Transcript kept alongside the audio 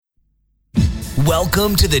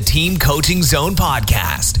Welcome to the Team Coaching Zone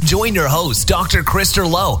podcast. Join your host, Dr. Krister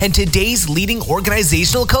Lowe, and today's leading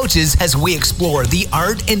organizational coaches as we explore the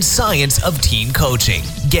art and science of team coaching.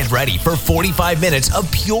 Get ready for 45 minutes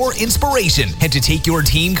of pure inspiration and to take your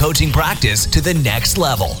team coaching practice to the next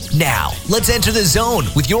level. Now, let's enter the zone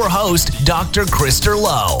with your host, Dr. Krister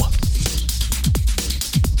Lowe.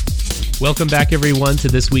 Welcome back, everyone, to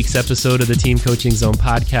this week's episode of the Team Coaching Zone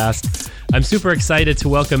podcast. I'm super excited to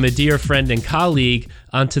welcome a dear friend and colleague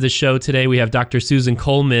onto the show today. We have Dr. Susan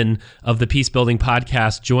Coleman of the Peace Building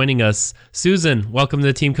Podcast joining us. Susan, welcome to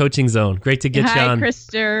the Team Coaching Zone. Great to get you on. Hi,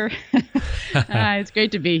 Krister. It's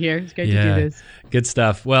great to be here. It's great to do this. Good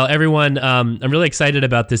stuff. Well, everyone, I'm really excited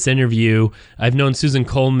about this interview. I've known Susan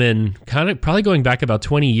Coleman probably going back about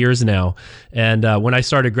 20 years now. And when I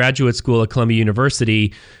started graduate school at Columbia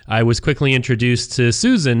University, I was quickly introduced to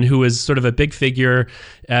Susan, who was sort of a big figure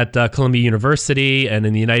at Columbia University and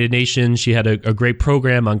in the United Nations. She had a great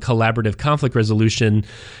program on collaborative conflict resolution.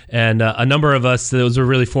 And a number of us, those were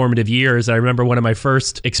really formative years. I remember one of my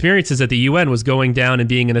first experiences at the UN was going down and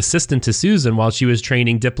being an assistant to Susan while she was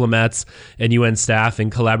training diplomats and UN staff in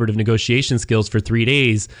collaborative negotiation skills for 3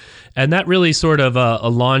 days. And that really sort of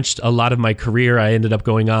launched a lot of my career. I ended up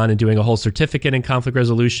going on and doing a whole certificate in conflict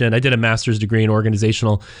resolution. I did a master's degree in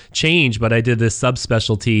organizational change, but I did this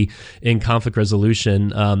subspecialty in conflict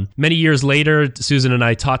resolution. Many years later, Susan and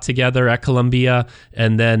I taught together at Columbia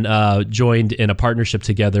and then joined in a partnership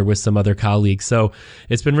together with some other colleagues. So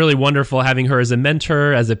it's been really wonderful having her as a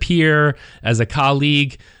mentor, as a peer, as a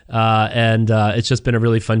colleague. And it's just been a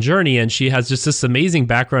really fun journey. And she has just this amazing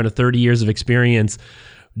background of 30 years of experience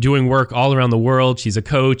doing work all around the world. She's a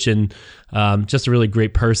coach and just a really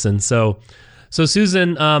great person. So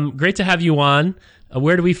Susan, great to have you on.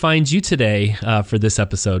 Where do we find you today for this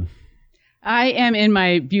episode? I am in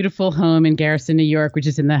my beautiful home in Garrison, New York, which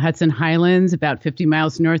is in the Hudson Highlands, about 50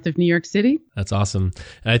 miles north of New York City. That's awesome.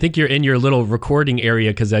 And I think you're in your little recording area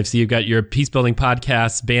because I see you've got your Peace Building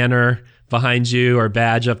Podcast banner behind you or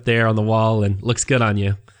badge up there on the wall and looks good on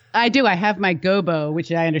you. I do. I have my gobo,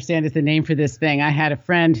 which I understand is the name for this thing. I had a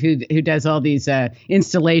friend who does all these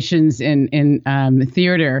installations in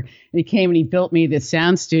theater. And he came and he built me this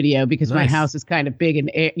sound studio because my house is kind of big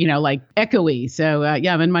and like echoey. So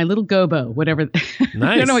I'm in my little gobo, whatever. Nice.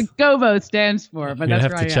 I don't know what gobo stands for, but that's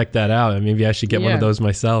right. I have to check that out. Maybe I should get one of those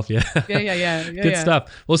myself. Yeah. Yeah. Good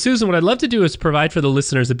stuff. Well, Susan, what I'd love to do is provide for the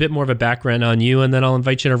listeners a bit more of a background on you, and then I'll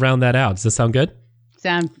invite you to round that out. Does that sound good?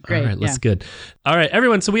 Sounds great. All right, that's good. All right,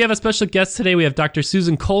 everyone. So we have a special guest today. We have Dr.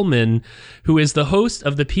 Susan Coleman, who is the host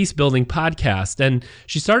of the Peace Building Podcast. And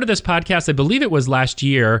she started this podcast, I believe it was last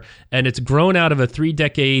year, and it's grown out of a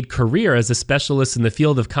 3-decade career as a specialist in the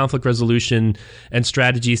field of conflict resolution and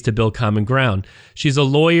strategies to build common ground. She's a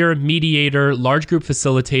lawyer, mediator, large group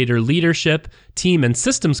facilitator, leadership, team and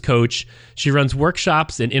systems coach. She runs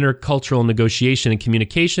workshops in intercultural negotiation and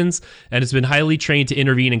communications and has been highly trained to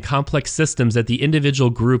intervene in complex systems at the individual,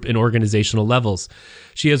 group, and organizational levels.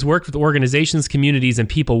 She has worked with organizations, communities, and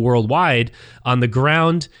people worldwide on the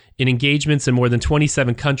ground in engagements in more than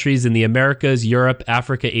 27 countries in the Americas, Europe,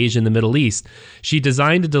 Africa, Asia, and the Middle East. She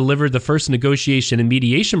designed and delivered the first negotiation and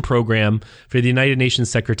mediation program for the United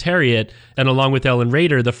Nations Secretariat, and along with Ellen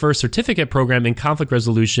Rader, the first certificate program in conflict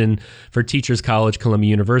resolution for Teachers College,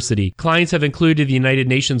 Columbia University. Clients have included the United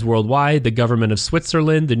Nations worldwide, the government of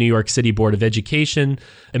Switzerland, the New York City Board of Education,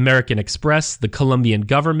 American Express, the Colombian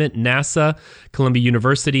government, NASA, Columbia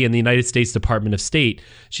University, and the United States Department of State.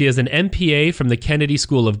 She has an MPA from the Kennedy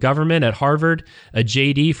School of Government at Harvard, a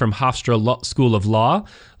JD from Hofstra School of Law,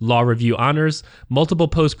 Law Review Honors, multiple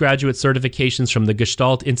postgraduate certifications from the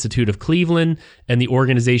Gestalt Institute of Cleveland and the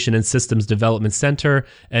Organization and Systems Development Center,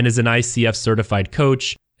 and is an ICF certified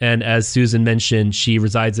coach. And as Susan mentioned, she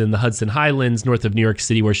resides in the Hudson Highlands, north of New York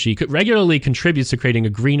City, where she regularly contributes to creating a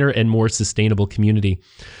greener and more sustainable community.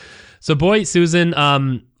 So boy, Susan,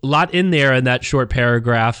 a lot in there in that short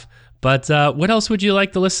paragraph. But what else would you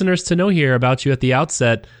like the listeners to know here about you at the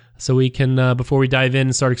outset so we can, before we dive in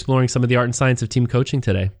and start exploring some of the art and science of team coaching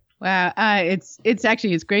today? Wow,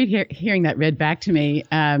 it's great hearing that read back to me.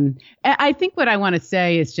 I think what I want to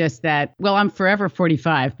say is just that, well, I'm forever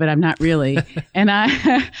 45, but I'm not really. And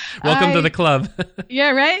welcome to the club.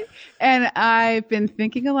 Yeah, right. And I've been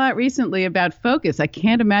thinking a lot recently about focus. I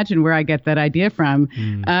can't imagine where I get that idea from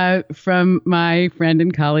my friend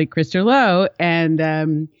and colleague Krister Lowe.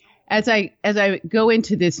 And as I go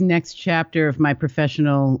into this next chapter of my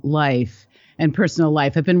professional life and personal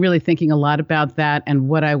life, I've been really thinking a lot about that and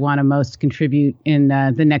what I want to most contribute in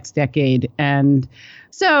the next decade. And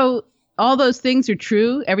so all those things are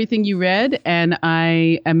true, everything you read. And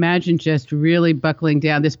I imagine just really buckling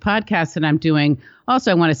down. This podcast that I'm doing,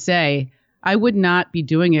 also, I want to say, I would not be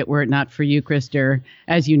doing it were it not for you, Krister.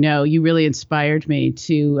 As you know, you really inspired me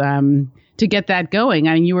to get that going.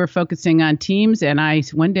 I mean, you were focusing on teams, and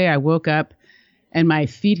one day I woke up and my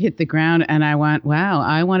feet hit the ground, and I went, wow,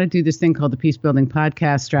 I want to do this thing called the Peace Building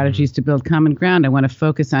Podcast, Strategies to Build Common Ground. I want to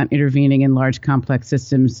focus on intervening in large, complex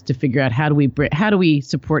systems to figure out how do we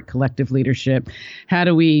support collective leadership? How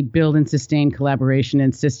do we build and sustain collaboration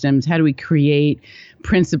in systems? How do we create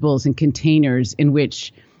principles and containers in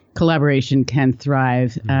which collaboration can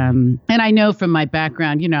thrive? And I know from my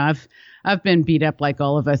background, I've been beat up like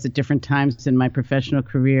all of us at different times in my professional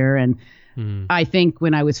career. And I think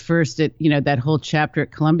when I was first at, that whole chapter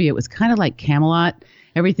at Columbia, it was kind of like Camelot.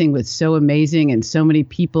 Everything was so amazing, and so many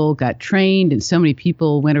people got trained, and so many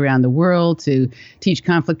people went around the world to teach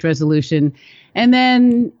conflict resolution. And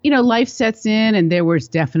then, life sets in, and there was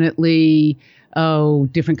definitely,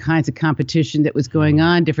 different kinds of competition that was going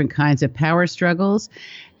on, different kinds of power struggles.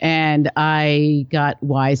 And I got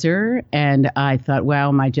wiser, and I thought, wow,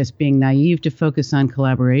 am I just being naive to focus on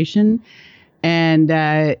collaboration?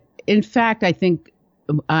 And in fact, I think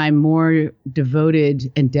I'm more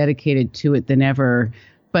devoted and dedicated to it than ever,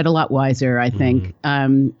 but a lot wiser, I think.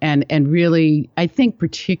 And really, I think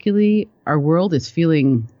particularly our world is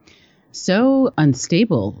feeling so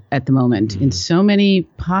unstable at the moment in so many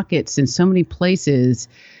pockets, in so many places,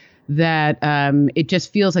 that it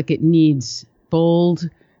just feels like it needs bold,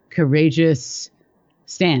 courageous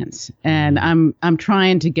stands. And I'm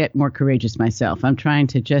trying to get more courageous myself. I'm trying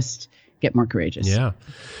to just get more courageous. Yeah.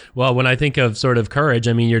 Well, when I think of sort of courage,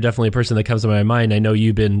 I mean, you're definitely a person that comes to my mind. I know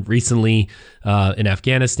you've been recently in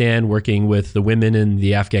Afghanistan working with the women in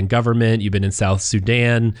the Afghan government. You've been in South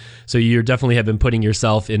Sudan. So you definitely have been putting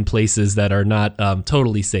yourself in places that are not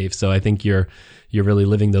totally safe. So I think you're really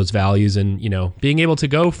living those values, and, being able to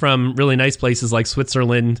go from really nice places like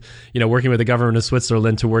Switzerland, working with the government of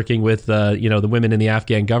Switzerland, to working with, the women in the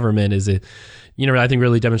Afghan government I think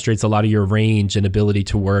really demonstrates a lot of your range and ability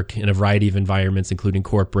to work in a variety of environments, including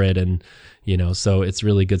corporate, and, so it's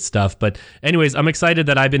really good stuff. But anyways, I'm excited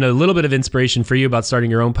that I've been a little bit of inspiration for you about starting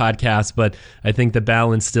your own podcast, but I think the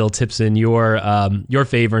balance still tips in your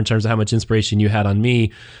favor in terms of how much inspiration you had on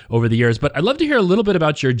me over the years. But I'd love to hear a little bit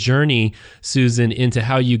about your journey, Susan, into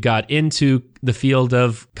how you got into the field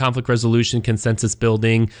of conflict resolution, consensus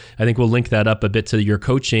building. I think we'll link that up a bit to your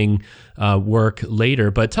coaching work later,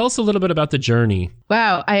 but tell us a little bit about the journey.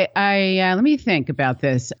 Wow. I let me think about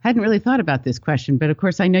this. I hadn't really thought about this question, but of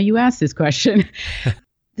course I know you asked this question.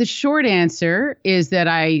 The short answer is that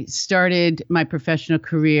I started my professional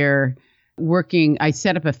career I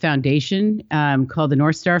set up a foundation called the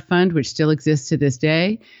North Star Fund, which still exists to this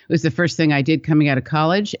day. It was the first thing I did coming out of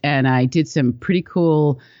college, and I did some pretty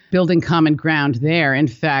cool building common ground there. In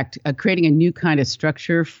fact, creating a new kind of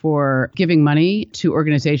structure for giving money to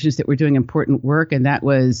organizations that were doing important work, and that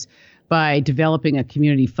was by developing a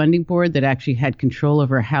community funding board that actually had control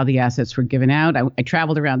over how the assets were given out. I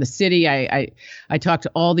traveled around the city. I talked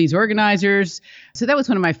to all these organizers. So that was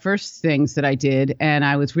one of my first things that I did. And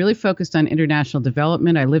I was really focused on international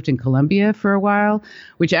development. I lived in Colombia for a while,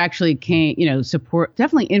 which actually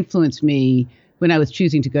definitely influenced me when I was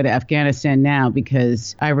choosing to go to Afghanistan now,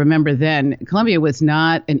 because I remember then Colombia was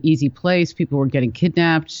not an easy place. People were getting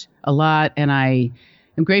kidnapped a lot. And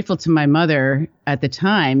I'm grateful to my mother at the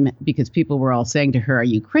time, because people were all saying to her, "Are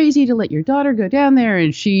you crazy to let your daughter go down there?"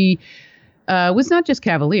 And she was not just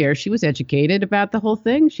cavalier. She was educated about the whole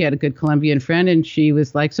thing. She had a good Colombian friend, and she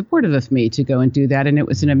was supportive of me to go and do that. And it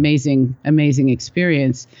was an amazing, amazing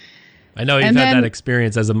experience. I know you've had that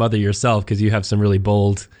experience as a mother yourself, because you have some really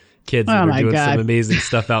bold kids that are doing some amazing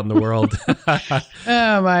stuff out in the world.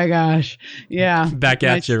 Oh my gosh. Yeah. Back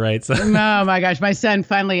at you, right? So. Oh my gosh. My son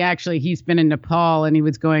finally, he's been in Nepal, and he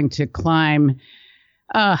was going to climb.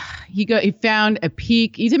 He found a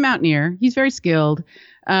peak. He's a mountaineer. He's very skilled.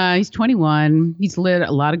 He's 21. He's led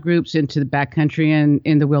a lot of groups into the backcountry and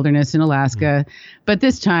in the wilderness in Alaska. But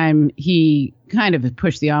this time he kind of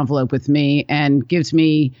pushed the envelope with me and gives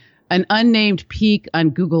me an unnamed peak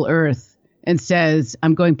on Google Earth and says,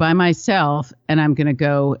 "I'm going by myself, and I'm going to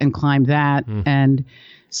go and climb that," and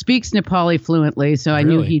speaks Nepali fluently. So I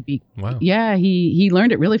knew he'd be, wow. Yeah, he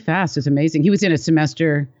learned it really fast. It was amazing. He was in a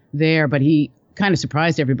semester there, but he kind of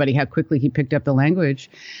surprised everybody how quickly he picked up the language.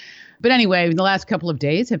 But anyway, the last couple of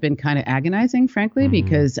days have been kind of agonizing, frankly,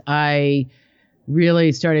 because I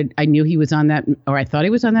really I knew he was on that, or I thought he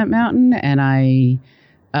was on that mountain, and I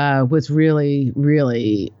was really,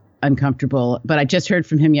 really uncomfortable. But I just heard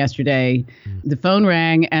from him yesterday. The phone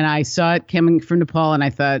rang, and I saw it coming from Nepal, and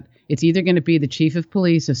I thought, it's either going to be the chief of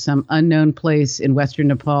police of some unknown place in Western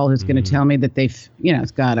Nepal who's going to tell me that they've,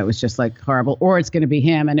 God, it was just like horrible, or it's going to be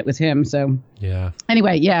him, and it was him. So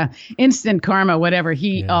anyway, instant karma, whatever.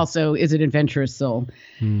 He also is an adventurous soul.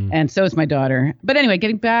 And so is my daughter. But anyway,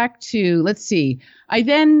 getting back to, let's see. I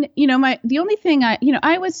then, the only thing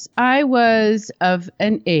I was of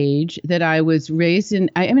an age that I was raised in.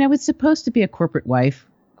 I was supposed to be a corporate wife,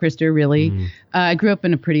 Krista, really. I grew up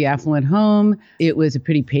in a pretty affluent home. It was a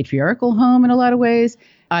pretty patriarchal home in a lot of ways.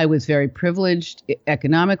 I was very privileged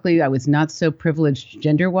economically. I was not so privileged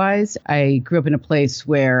gender-wise. I grew up in a place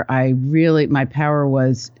where my power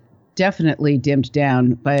was definitely dimmed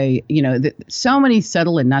down by, so many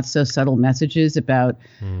subtle and not so subtle messages about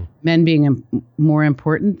men being more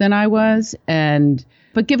important than I was,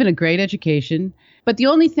 but given a great education. But the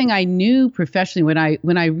only thing I knew professionally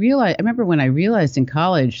when I realized in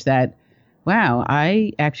college that, wow,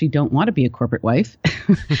 I actually don't want to be a corporate wife.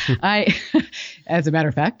 As a matter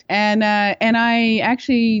of fact, and I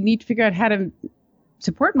actually need to figure out how to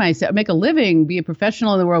support myself, make a living, be a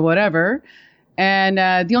professional in the world, whatever. And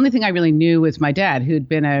the only thing I really knew was my dad, who'd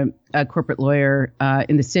been a corporate lawyer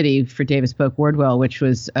in the city for Davis Polk Wardwell, which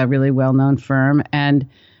was a really well-known firm. And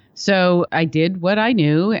so I did what I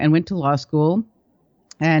knew and went to law school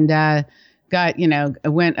and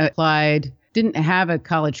applied, didn't have a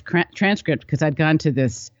college transcript because I'd gone to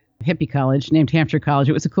this hippie college named Hampshire College.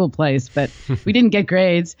 It was a cool place, but we didn't get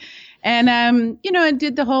grades. And, and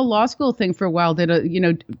did the whole law school thing for a while,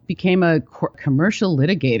 became a commercial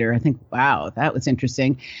litigator. I think, wow, that was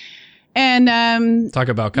interesting. And talk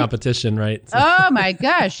about competition, right? Oh my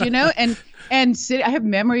gosh, and I have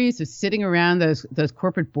memories of sitting around those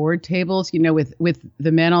corporate board tables, with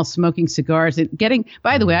the men all smoking cigars and getting.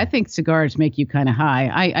 By the way, I think cigars make you kind of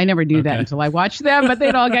high. I never knew that until I watched them, but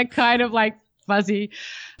they'd all get kind of like fuzzy.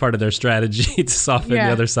 Part of their strategy to soften the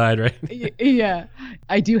other side, right? Yeah.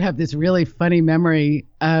 I do have this really funny memory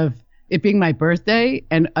of it being my birthday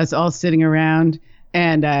and us all sitting around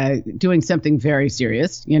and doing something very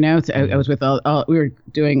serious. So I was with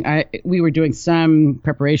we were doing some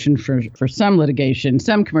preparation for some litigation,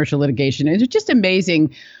 some commercial litigation. And it's just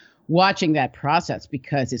amazing watching that process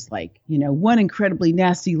because it's like, one incredibly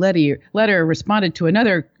nasty letter responded to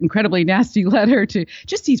another incredibly nasty letter, to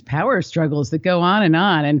just these power struggles that go on.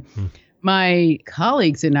 And my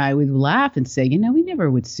colleagues and I would laugh and say, we never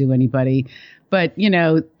would sue anybody. But,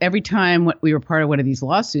 every time we were part of one of these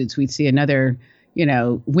lawsuits, we'd see another,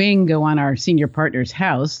 wing go on our senior partner's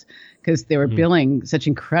house because they were billing such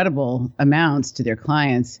incredible amounts to their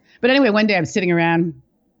clients. But anyway, one day I'm sitting around,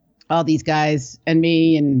 all these guys and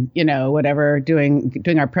me and, whatever, doing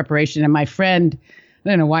our preparation. And my friend, I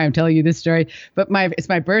don't know why I'm telling you this story, but it's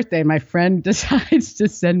my birthday. My friend decides to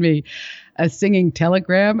send me a singing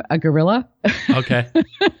telegram, a gorilla. Okay.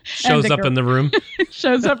 Shows up in the room.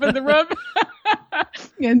 Shows up in the room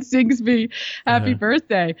and sings me happy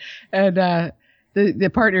birthday. And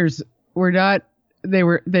the partners were not, they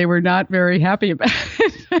were not very happy about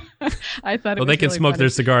it. I thought they can really smoke funny. Their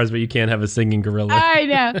cigars, but you can't have a singing gorilla. I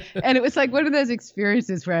know. And it was like one of those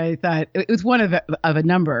experiences where I thought, it was one of a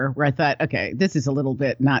number where I thought, okay, this is a little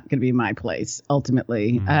bit not going to be my place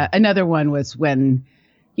ultimately. Another one was when,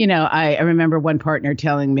 I remember one partner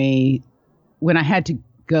telling me when I had to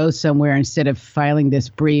go somewhere instead of filing this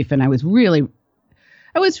brief, and I was really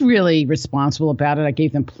responsible about it. I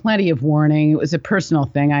gave them plenty of warning. It was a personal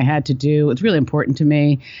thing I had to do. It was really important to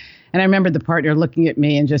me. And I remember the partner looking at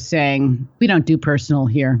me and just saying, we don't do personal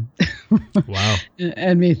here. Wow.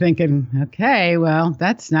 And me thinking, okay, well,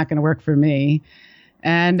 that's not going to work for me.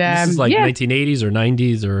 And this is like 1980s or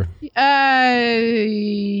 90s or?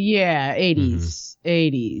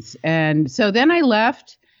 80s. And so then I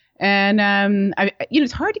left. And,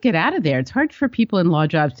 it's hard to get out of there. It's hard for people in law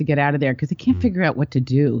jobs to get out of there because they can't figure out what to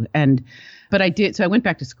do. But I did. So I went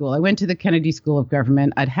back to school. I went to the Kennedy School of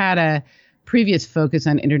Government. I'd had a previous focus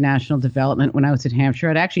on international development when I was at Hampshire.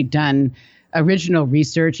 I'd actually done original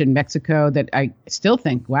research in Mexico that I still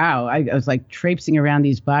think, wow, I was like traipsing around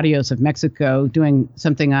these barrios of Mexico doing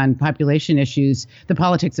something on population issues, the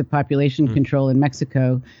politics of population control in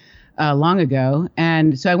Mexico. Long ago.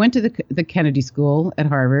 And so I went to the Kennedy School at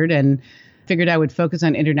Harvard and figured I would focus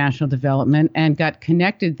on international development and got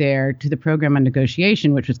connected there to the program on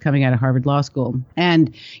negotiation, which was coming out of Harvard Law School.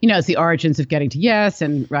 And, it's the origins of Getting to Yes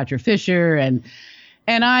and Roger Fisher. And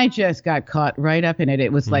I just got caught right up in it.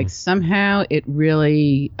 It was like somehow it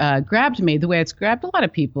really grabbed me the way it's grabbed a lot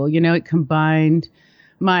of people. It combined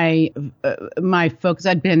my focus.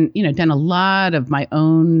 I'd been, done a lot of my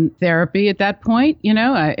own therapy at that point,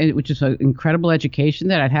 which is an incredible education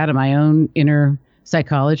that I'd had on my own inner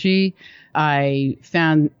psychology. I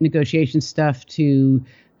found negotiation stuff to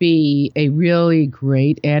be a really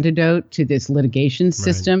great antidote to this litigation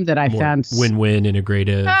system that I found win-win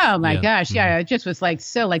integrative. Oh my gosh. Yeah. It just was like,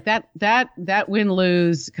 so like that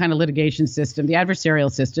win-lose kind of litigation system, the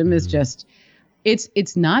adversarial system is just,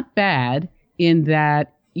 it's not bad in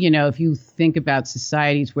that, if you think about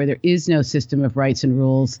societies where there is no system of rights and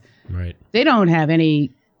rules, right? They don't have any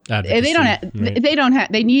advocacy.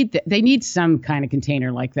 They need some kind of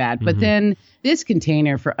container like that. But then this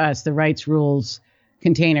container for us, the rights rules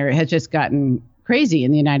container, has just gotten crazy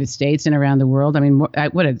in the United States and around the world. I mean, what,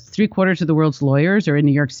 3/4 of the world's lawyers are in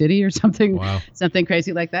New York City or something, something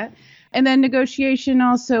crazy like that. And then negotiation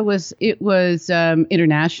also was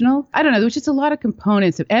international. I don't know. There was just a lot of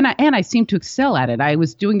components and I seemed to excel at it. I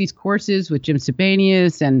was doing these courses with Jim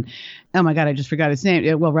Sebanius and, oh my God, I just forgot his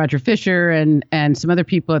name. Well, Roger Fisher and some other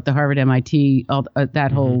people at the Harvard, MIT,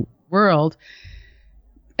 that whole world.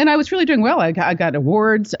 And I was really doing well. I got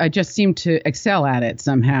awards. I just seemed to excel at it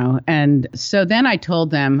somehow. And so then I told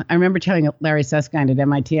them, I remember telling Larry Susskind at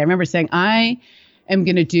MIT, I remember saying, I am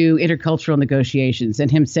going to do intercultural negotiations, and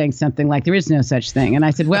him saying something like, there is no such thing. And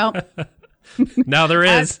I said, well, now there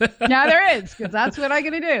is. Now there is, because that's what I'm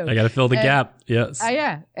going to do. I got to fill the gap. Yes.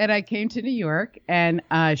 Yeah. And I came to New York, and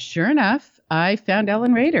sure enough, I found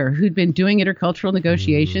Ellen Rader, who'd been doing intercultural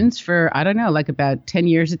negotiations for, I don't know, like about 10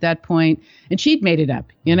 years at that point. And she'd made it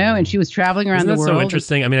up, and she was traveling around the world. That's so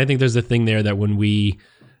interesting. I mean, I think there's a thing there that when we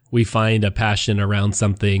find a passion around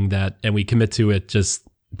something and we commit to it, just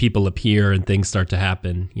people appear and things start to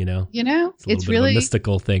happen, it's really a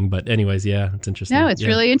mystical thing. But anyways, yeah, it's interesting. No, it's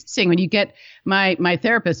really interesting. When you get my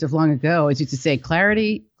therapist of long ago always used to say,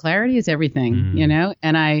 clarity is everything,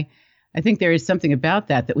 and I think there is something about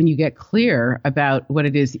that when you get clear about what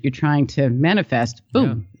it is that you're trying to manifest,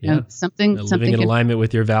 boom, something living in alignment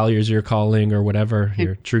with your values, your calling, or whatever,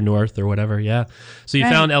 your true north, or whatever. Yeah. So you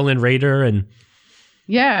found Ellen Rader, and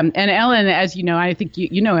and Ellen, as you know, I think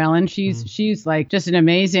you know Ellen. She's like just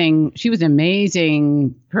she was an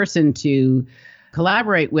amazing person to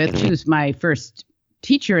collaborate with. She was my first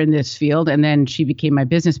teacher in this field, and then she became my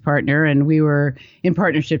business partner, and we were in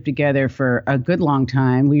partnership together for a good long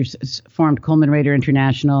time. We formed Coleman Rader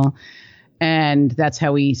International, and that's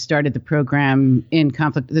how we started the program in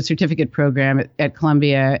conflict, the certificate program at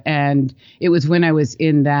Columbia. And it was when I was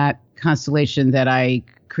in that constellation that I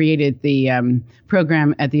created the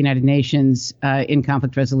program at the United Nations in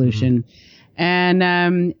conflict resolution.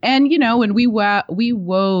 And when we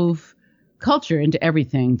wove culture into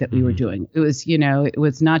everything that we were doing. It was, it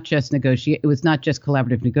was not just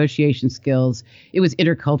collaborative negotiation skills. It was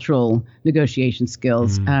intercultural negotiation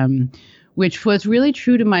skills, which was really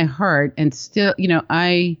true to my heart. And still,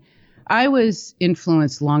 I was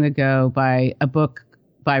influenced long ago by a book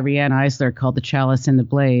by Riane Eisler called The Chalice and the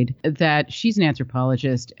Blade, that she's an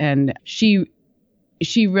anthropologist, and she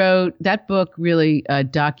wrote that book really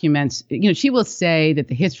documents, she will say that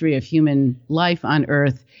the history of human life on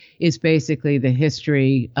Earth is basically the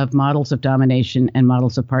history of models of domination and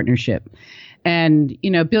models of partnership. And,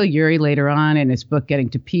 Bill Urey later on in his book, Getting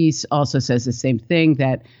to Peace, also says the same thing,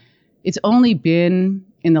 that it's only been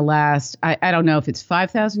in the last, I don't know if it's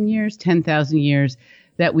 5,000 years, 10,000 years,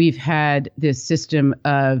 that we've had this system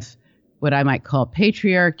of what I might call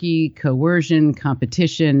patriarchy, coercion,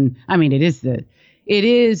 competition. I mean, it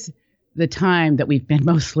is the time that we've been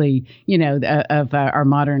mostly, of our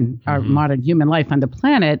modern human life on the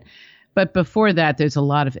planet. But before that, there's a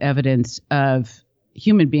lot of evidence of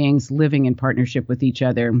human beings living in partnership with each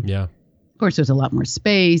other. Yeah. Of course, there's a lot more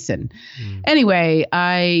space. And anyway,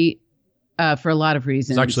 for a lot of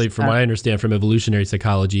reasons. It's actually, from what I understand from evolutionary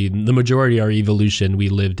psychology, the majority of our evolution, we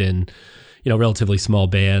lived in, relatively small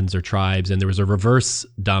bands or tribes, and there was a reverse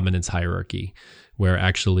dominance hierarchy, where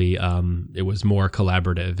actually it was more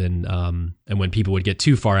collaborative, and when people would get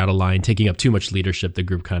too far out of line, taking up too much leadership, the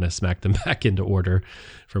group kind of smacked them back into order,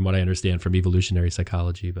 from what I understand from evolutionary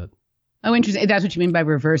psychology. But interesting. That's what you mean by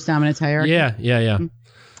reverse dominance hierarchy? Yeah.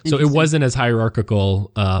 Mm-hmm. So it wasn't as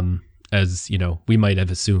hierarchical as we might have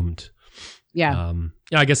assumed. Yeah.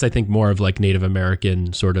 I guess I think more of like Native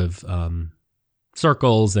American sort of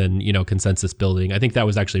circles and, consensus building. I think that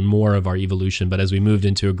was actually more of our evolution. But as we moved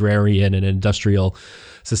into agrarian and industrial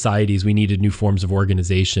societies, we needed new forms of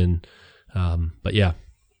organization. But yeah.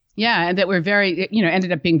 Yeah. And that we're very,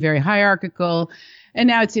 ended up being very hierarchical. And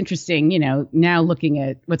now it's interesting, now looking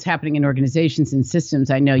at what's happening in organizations and systems.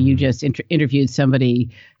 I know you just interviewed somebody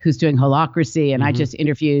who's doing holacracy, and I just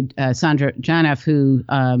interviewed Sandra Janoff, who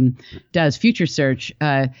does future search.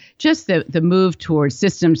 Just the move towards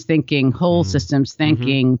systems thinking, whole systems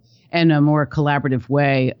thinking, and a more collaborative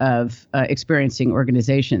way of experiencing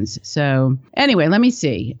organizations. So anyway, let me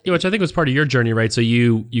see. Yeah, which I think was part of your journey, right? So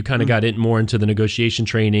you kind of got more into the negotiation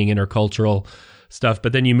training, intercultural stuff,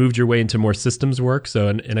 but then you moved your way into more systems work. So,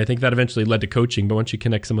 and I think that eventually led to coaching, but why don't you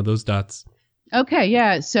connect some of those dots? Okay,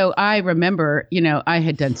 yeah. So I remember, I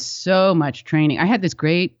had done so much training. I had this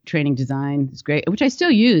great training design, which I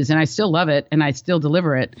still use and I still love it and I still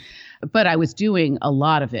deliver it. But I was doing a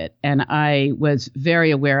lot of it. And I was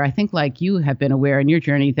very aware, I think like you have been aware in your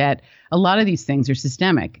journey, that a lot of these things are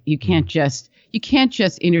systemic. You can't just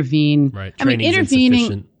intervene. Right. Training's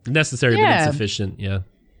insufficient. Necessary, but insufficient. Yeah.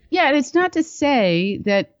 Yeah. And it's not to say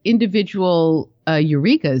that individual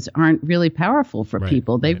eurekas aren't really powerful for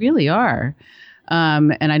people. They really are.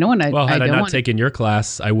 And I don't want to. Well, had I not taken your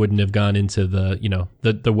class, I wouldn't have gone into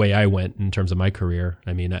the way I went in terms of my career.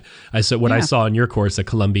 I mean, I saw what I saw in your course at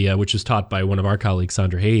Columbia, which was taught by one of our colleagues,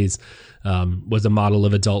 Sandra Hayes, was a model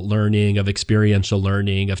of adult learning, of experiential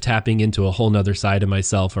learning, of tapping into a whole nother side of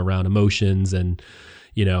myself around emotions and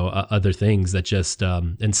other things that just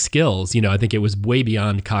and skills. I think it was way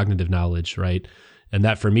beyond cognitive knowledge, right? And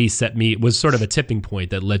that for me was sort of a tipping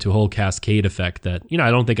point that led to a whole cascade effect that, I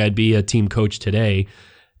don't think I'd be a team coach today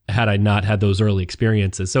had I not had those early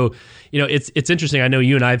experiences. So, it's interesting. I know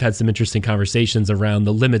you and I have had some interesting conversations around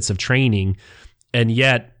the limits of training. And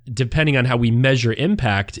yet, depending on how we measure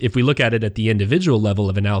impact, if we look at it at the individual level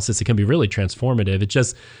of analysis, it can be really transformative. It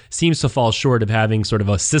just seems to fall short of having sort of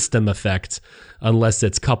a system effect unless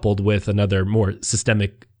it's coupled with another more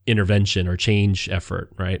systemic intervention or change effort,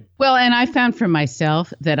 right? Well, and I found for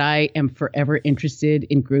myself that I am forever interested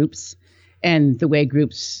in groups and the way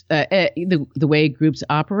groups the way groups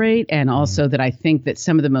operate, and also that I think that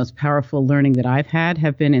some of the most powerful learning that I've had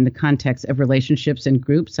have been in the context of relationships and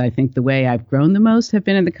groups. I think the way I've grown the most have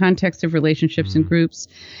been in the context of relationships and groups.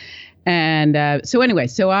 And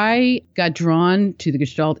so I got drawn to the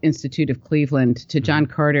Gestalt Institute of Cleveland, to John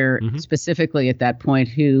Carter specifically at that point,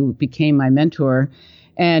 who became my mentor,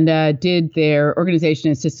 and did their organization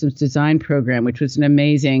and systems design program, which was an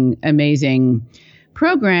amazing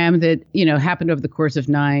program that, happened over the course of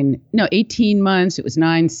 18 months. It was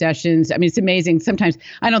 9 sessions. I mean, it's amazing. Sometimes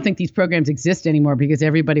I don't think these programs exist anymore because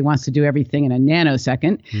everybody wants to do everything in a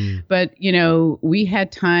nanosecond. But, we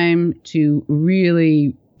had time to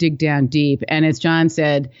really dig down deep. And as John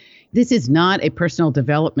said, this is not a personal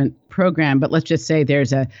development program, but let's just say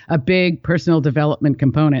there's a big personal development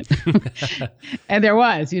component. And there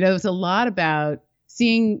was, there was a lot about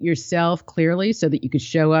seeing yourself clearly so that you could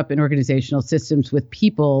show up in organizational systems with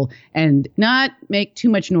people and not make too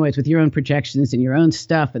much noise with your own projections and your own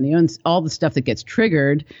stuff and all the stuff that gets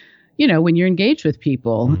triggered, when you're engaged with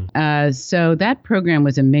people. So that program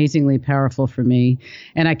was amazingly powerful for me.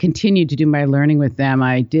 And I continued to do my learning with them.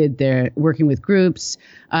 I did their working with groups.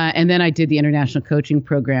 And then I did the international coaching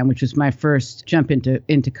program, which was my first jump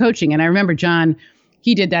into coaching. And I remember John,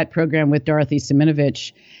 he did that program with Dorothy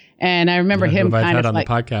Siminovich. And I remember him kind of on the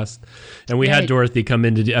podcast. And we had Dorothy come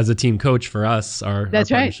in as a team coach for us, our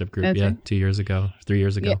partnership group. That's right. 3 years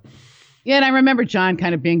ago. Yeah, and I remember John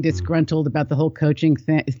kind of being disgruntled about the whole coaching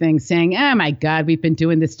thing, saying, oh, my God, we've been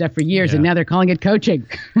doing this stuff for years, and now they're calling it coaching.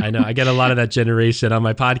 I know. I get a lot of that generation on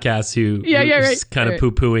my podcast who is kind of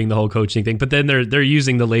poo-pooing the whole coaching thing. But then they're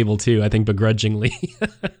using the label, too, I think, begrudgingly.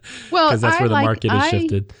 Well, because that's where the market has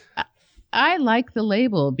shifted. I like the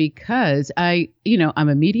label because I'm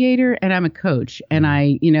a mediator and I'm a coach. And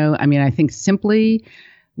I think simply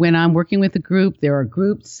when I'm working with a group, there are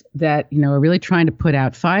groups that, are really trying to put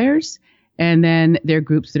out fires. And then there are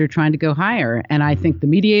groups that are trying to go higher. And I think the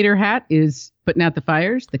mediator hat is putting out the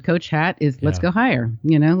fires. The coach hat is let's go higher.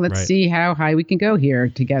 Let's see how high we can go here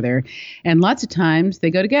together. And lots of times they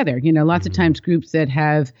go together. Lots of times groups that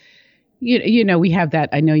have, we have that.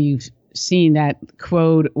 I know you've seen that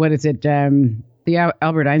quote. What is it? The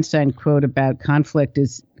Albert Einstein quote about conflict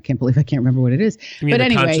is, I can't believe I can't remember what it is. You mean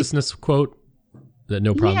the consciousness quote? That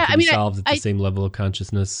no problem can be solved at the same level of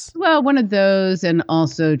consciousness. Well, one of those, and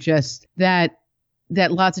also just that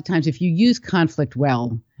lots of times if you use conflict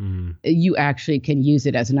well, you actually can use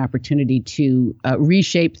it as an opportunity to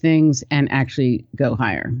reshape things and actually go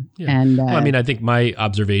higher. Yeah. And I think my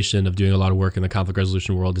observation of doing a lot of work in the conflict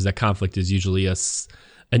resolution world is that conflict is usually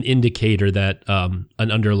an indicator that an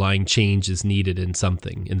underlying change is needed in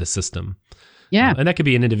something in the system. Yeah. And that could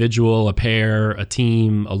be an individual, a pair, a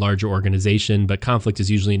team, a larger organization, but conflict is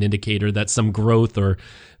usually an indicator that some growth or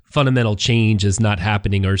fundamental change is not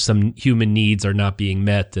happening or some human needs are not being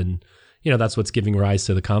met. And, that's what's giving rise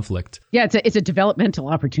to the conflict. Yeah, it's a developmental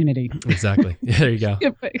opportunity. Exactly. Yeah, there you go.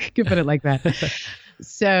 You could put it like that.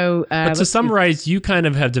 But to summarize, you kind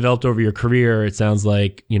of have developed over your career, it sounds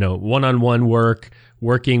like, one-on-one work,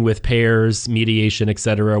 working with pairs, mediation, et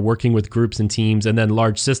cetera, working with groups and teams, and then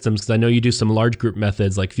large systems, because I know you do some large group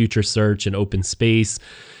methods like future search and open space.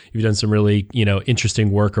 You've done some really,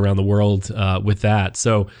 interesting work around the world with that.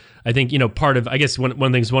 So I think, part of, I guess one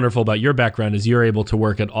thing that's wonderful about your background is you're able to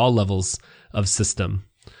work at all levels of system.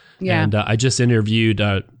 Yeah. And I just interviewed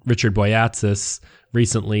Richard Boyatzis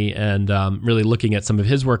recently and really looking at some of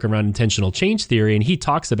his work around intentional change theory. And he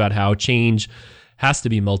talks about how change has to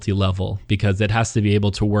be multi-level because it has to be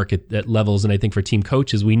able to work at levels. And I think for team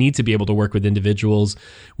coaches, we need to be able to work with individuals.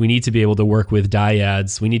 We need to be able to work with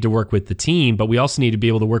dyads. We need to work with the team, but we also need to be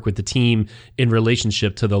able to work with the team in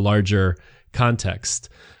relationship to the larger context,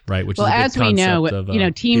 right? Which is a big as we know, of,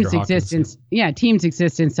 teams exist. Teams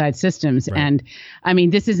exist inside systems, right. And I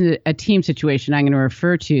mean, this isn't a team situation I'm going to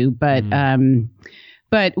refer to, but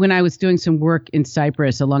But when I was doing some work in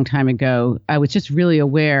Cyprus a long time ago, I was just really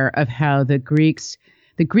aware of how the Greek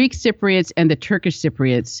Cypriots and the Turkish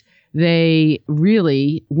Cypriots, they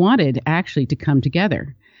really wanted actually to come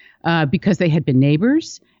together because they had been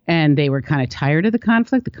neighbors and they were kind of tired of the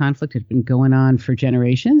conflict. The conflict had been going on for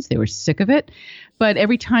generations. They were sick of it. But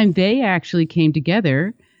every time they actually came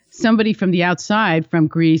together, somebody from the outside, from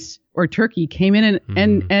Greece or Turkey, came in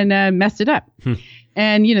and messed it up.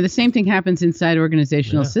 And, the same thing happens inside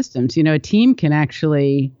organizational systems. A team can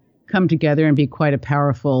actually come together and be quite a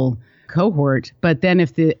powerful cohort. But then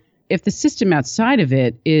if the system outside of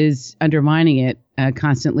it is undermining it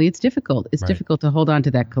constantly, it's difficult. It's difficult to hold on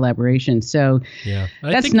to that collaboration. So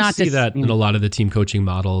I think you see that in a lot of the team coaching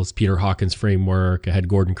models, Peter Hawkins' framework. I had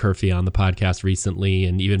Gordon Curfey on the podcast recently,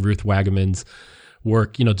 and even Ruth Wagaman's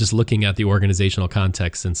work, just looking at the organizational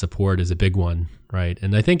context and support is a big one, right?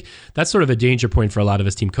 And I think that's sort of a danger point for a lot of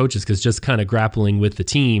us team coaches, because just kind of grappling with the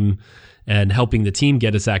team and helping the team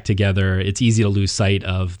get its act together, it's easy to lose sight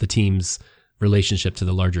of the team's relationship to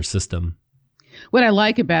the larger system. What I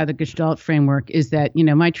like about the Gestalt framework is that,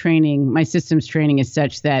 my systems training is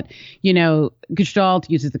such that, Gestalt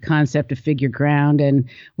uses the concept of figure ground. And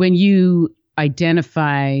when you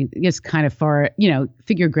identify, it's kind of far,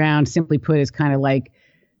 figure ground, simply put, is kind of like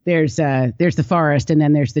there's the forest and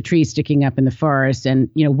then there's the tree sticking up in the forest. And,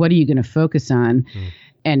 what are you going to focus on?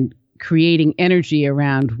 And creating energy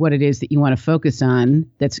around what it is that you want to focus on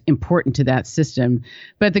that's important to that system.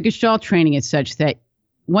 But the Gestalt training is such that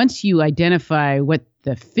once you identify what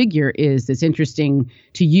the figure is that's interesting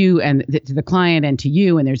to you and to the client and to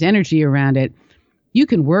you, and there's energy around it, you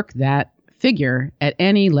can work that figure at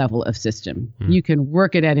any level of system. You can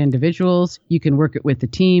work it at individuals, you can work it with the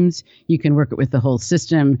teams, you can work it with the whole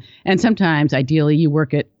system. And sometimes, ideally, you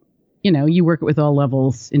work it with all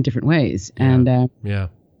levels in different ways.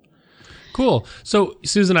 Cool. So,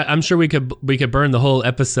 Susan, I'm sure we could burn the whole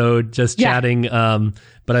episode just chatting,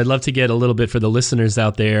 but I'd love to get a little bit for the listeners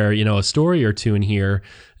out there, a story or two in here.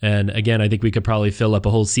 And again, I think we could probably fill up a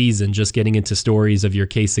whole season just getting into stories of your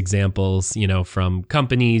case examples, from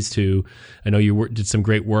companies to, I know you did some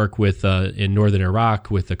great work with in northern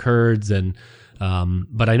Iraq with the Kurds, and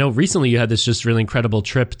but I know recently you had this just really incredible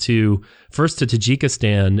trip first to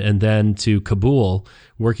Tajikistan and then to Kabul,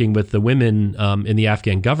 working with the women in the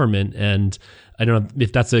Afghan government. And I don't know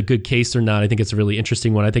if that's a good case or not. I think it's a really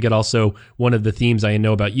interesting one. I think it also, one of the themes I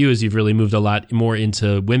know about you is you've really moved a lot more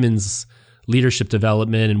into women's leadership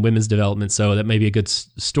development and women's development. So that may be a good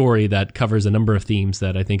story that covers a number of themes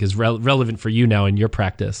that I think is relevant for you now in your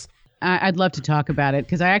practice. I'd love to talk about it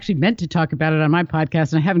because I actually meant to talk about it on my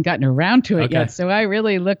podcast and I haven't gotten around to it yet. So I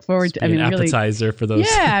really look forward to an appetizer for those.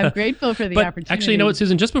 Yeah, I'm grateful for the opportunity. Actually, you know what,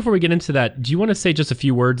 Susan, just before we get into that, do you want to say just a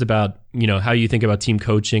few words about, how you think about team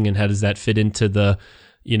coaching and how does that fit into the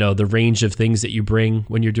range of things that you bring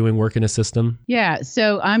when you're doing work in a system? Yeah.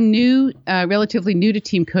 So I'm relatively new to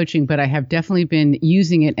team coaching, but I have definitely been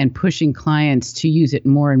using it and pushing clients to use it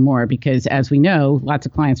more and more because, as we know, lots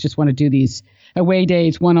of clients just want to do these away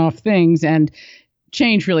days, one-off things, and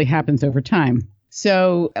change really happens over time.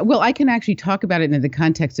 So, I can actually talk about it in the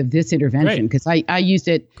context of this intervention because I used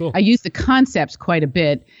it. Cool. I used the concepts quite a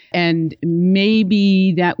bit, and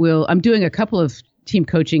maybe that will. I'm doing a couple of team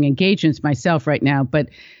coaching engagements myself right now, but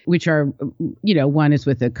which are, one is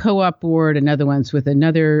with a co-op board, another one's with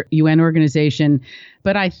another UN organization.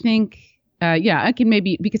 But I think, I can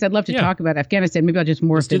maybe, because I'd love to talk about Afghanistan, maybe I'll just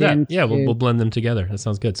morph it in. Yeah, we'll blend them together. That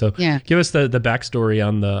sounds good. So give us the backstory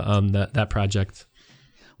on that project.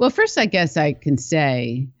 Well, first, I guess I can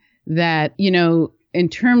say that, in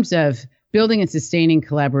terms of building and sustaining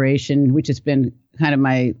collaboration, which has been kind of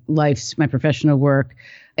my professional work,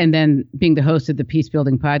 and then being the host of the Peace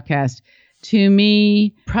Building podcast, to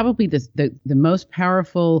me, probably the most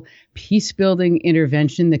powerful peace-building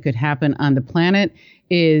intervention that could happen on the planet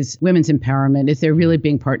is women's empowerment. Is there really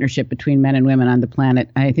being partnership between men and women on the planet?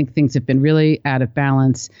 I think things have been really out of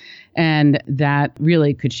balance, and that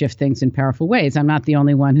really could shift things in powerful ways. I'm not the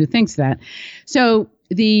only one who thinks that. So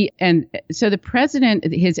the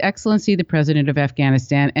president, His Excellency, the President of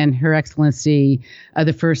Afghanistan, and Her Excellency,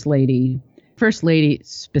 the First Lady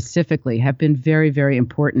specifically, have been very, very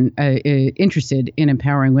interested in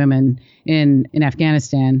empowering women in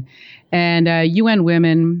Afghanistan. And UN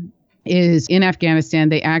Women is in Afghanistan.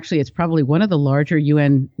 It's probably one of the larger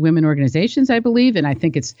UN women organizations, I believe. And I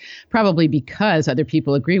think it's probably because other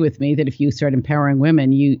people agree with me that if you start empowering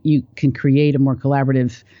women, you can create a more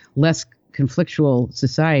collaborative, less conflictual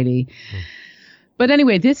society. But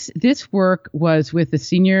anyway, this work was with the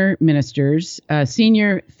senior ministers,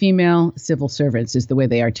 senior female civil servants is the way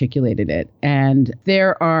they articulated it. And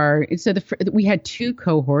we had two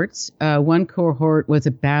cohorts. One cohort was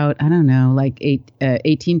about,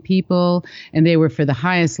 18 people, and they were for the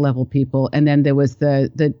highest level people. And then there was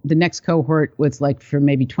the next cohort was like for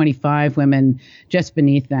maybe 25 women just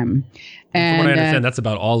beneath them. And from what I understand, that's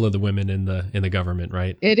about all of the women in the government,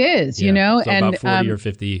 right? It is, so and about 40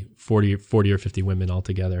 or 50 women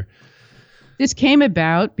altogether. This came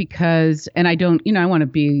about because, and I want to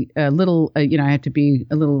be a little, I have to be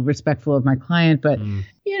a little respectful of my client, but,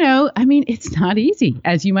 it's not easy,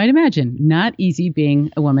 as you might imagine, not easy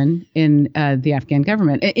being a woman in the Afghan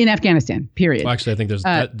government, in Afghanistan, period. Well, actually, I think there's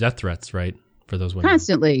death threats, right, for those women.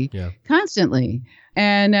 Constantly.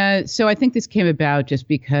 And so I think this came about just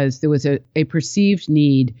because there was a perceived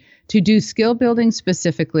need to do skill building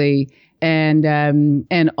specifically,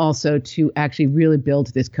 and also to actually really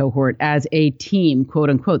build this cohort as a team, quote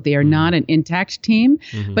unquote. They are not an intact team,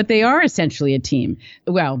 but they are essentially a team.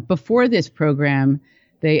 Well, before this program,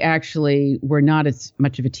 they actually were not as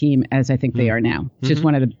much of a team as I think they are now. It's just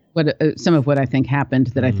one of some of what I think happened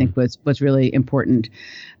that I think was really important.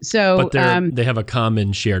 So, but they have a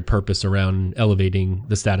common shared purpose around elevating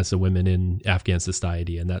the status of women in Afghan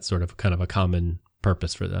society, and that's sort of kind of a common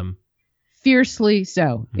purpose for them. Fiercely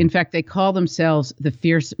so. In fact, they call themselves the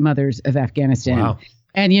fierce mothers of Afghanistan. Wow.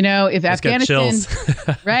 And, if That's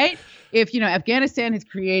Afghanistan, right? If, Afghanistan has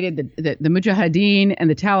created the Mujahideen and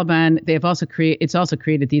the Taliban, it's also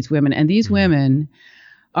created these women. And these women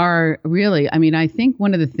are really, I think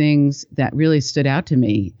one of the things that really stood out to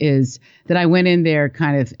me is that I went in there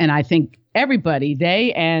and I think everybody,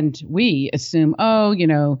 they and we assume,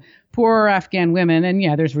 poor Afghan women, and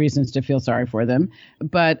there's reasons to feel sorry for them,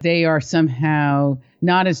 but they are somehow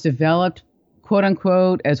not as developed, quote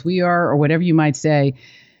unquote, as we are, or whatever you might say.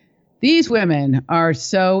 These women are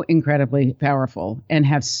so incredibly powerful and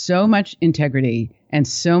have so much integrity and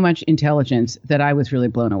so much intelligence that I was really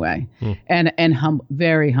blown away and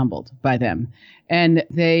very humbled by them. And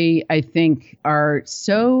they, I think, are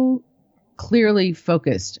so clearly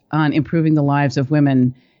focused on improving the lives of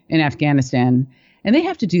women in Afghanistan. And they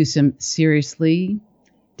have to do some seriously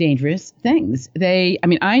dangerous things.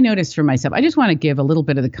 I noticed for myself, I just want to give a little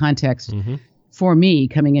bit of the context for me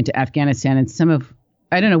coming into Afghanistan and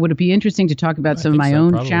would it be interesting to talk about some of my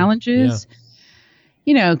own challenges?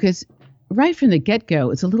 Yeah. Because right from the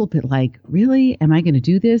get-go, it's a little bit like, really? Am I going to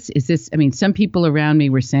do this? Some people around me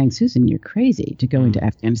were saying, Susan, you're crazy to go into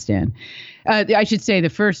Afghanistan. I should say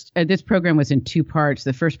this program was in two parts.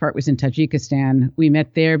 The first part was in Tajikistan. We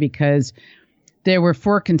met there because there were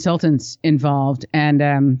 4 consultants involved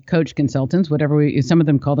and coach consultants, some of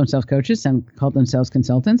them called themselves coaches, some called themselves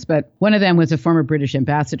consultants. But one of them was a former British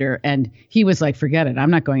ambassador, and he was like, forget it, I'm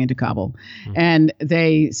not going into Kabul. And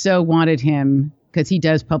they so wanted him because he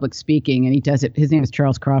does public speaking and he does it. His name is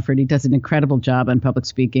Charles Crawford. He does an incredible job on public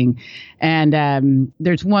speaking. And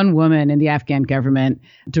there's one woman in the Afghan government,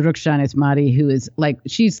 Darukhshan Ismati, who is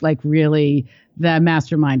she's really the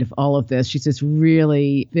mastermind of all of this. She's this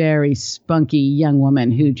really very spunky young woman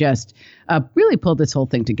who just really pulled this whole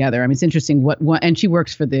thing together. It's interesting and she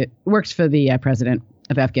works for the president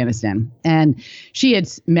of Afghanistan. And she had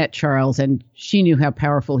met Charles and she knew how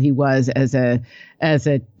powerful he was as a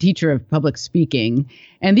teacher of public speaking.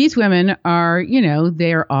 And these women are,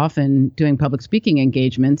 they're often doing public speaking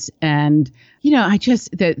engagements. And,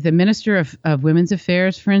 the Minister of Women's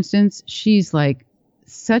Affairs, for instance, she's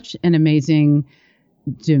such an amazing,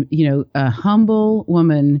 a humble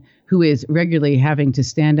woman who is regularly having to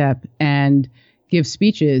stand up and give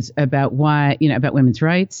speeches about about women's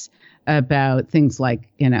rights, about things like,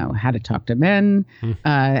 how to talk to men,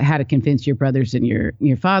 how to convince your brothers and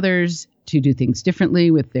your fathers, to do things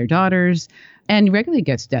differently with their daughters, and regularly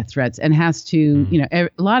gets death threats and has to, a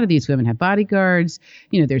lot of these women have bodyguards.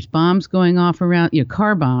 There's bombs going off around,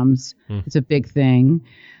 car bombs. It's a big thing.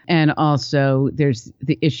 And also there's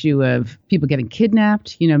the issue of people getting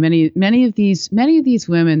kidnapped. Many of these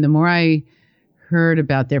women, the more I heard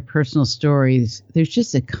about their personal stories, there's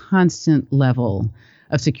just a constant level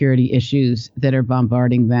of security issues that are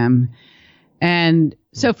bombarding them. And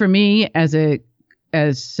so for me,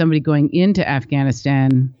 as somebody going into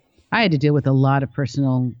Afghanistan, I had to deal with a lot of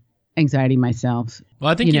personal anxiety myself. Well,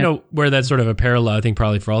 I think, where that's sort of a parallel, I think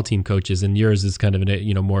probably for all team coaches, and yours is kind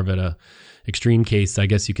of more of an extreme case, I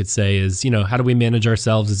guess you could say, is, how do we manage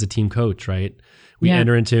ourselves as a team coach, right? We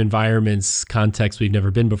enter into environments, contexts we've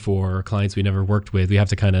never been before, or clients we never worked with. We have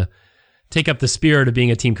to kind of take up the spirit of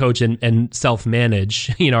being a team coach and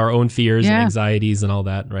self-manage, our own fears and anxieties and all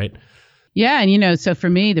that, right? Yeah. And, so for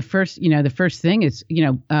me, the first thing is,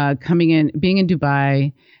 coming in, being in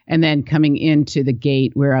Dubai, and then coming into the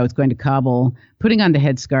gate where I was going to Kabul, putting on the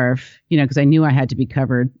headscarf, because I knew I had to be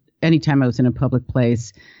covered anytime I was in a public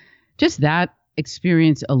place. Just that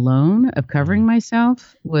experience alone of covering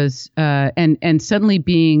myself was, and suddenly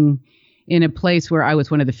being in a place where I was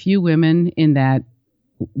one of the few women in that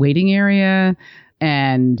waiting area.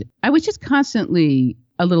 And I was just constantly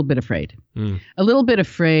a little bit afraid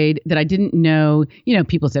that I didn't know,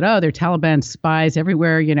 people said, oh, there are Taliban spies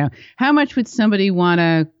everywhere. How much would somebody want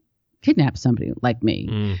to kidnap somebody like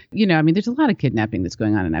me? There's a lot of kidnapping that's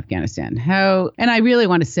going on in Afghanistan. And I really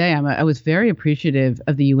want to say I was very appreciative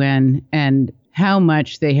of the UN and how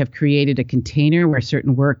much they have created a container where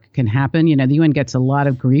certain work can happen. The UN gets a lot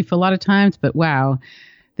of grief a lot of times, but wow,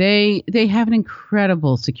 they have an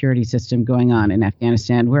incredible security system going on in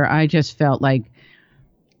Afghanistan where I just felt like,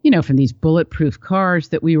 from these bulletproof cars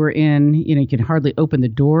that we were in, you can hardly open the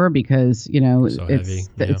door because,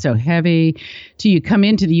 it's so heavy. To you come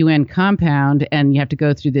into the UN compound and you have to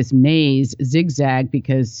go through this maze zigzag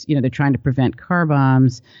because, they're trying to prevent car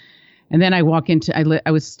bombs. And then I walk into,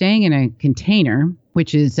 I was staying in a container,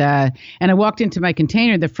 which is, and I walked into my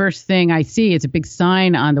container. The first thing I see is a big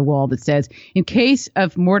sign on the wall that says, in case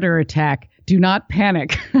of mortar attack, do not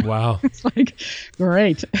panic. Wow. It's like,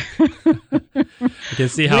 great. You can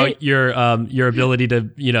see how your ability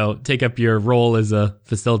to, take up your role as a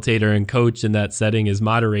facilitator and coach in that setting is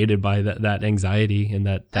moderated by that anxiety and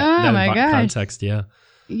that context. Yeah.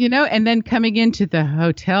 And then coming into the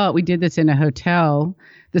hotel, we did this in a hotel,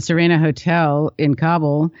 the Serena Hotel in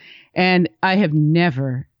Kabul, and I have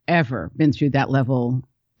never, ever been through that level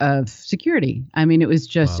of security. I mean, it was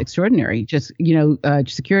just extraordinary. Just,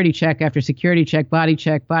 security check after security check, body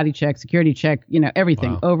check, security check,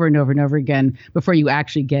 everything over and over and over again before you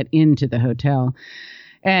actually get into the hotel.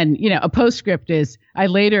 And, a postscript is I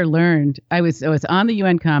later learned I was on the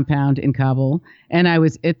UN compound in Kabul and I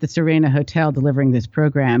was at the Serena Hotel delivering this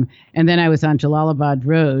program. And then I was on Jalalabad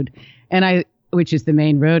Road which is the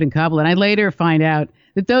main road in Kabul. And I later find out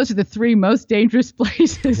that those are the three most dangerous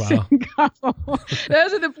places in Kabul.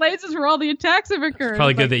 Those are the places where all the attacks have occurred. It's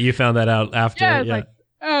probably good that you found that out after. Yeah, like,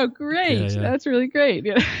 oh, great. Yeah. That's really great.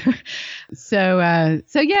 So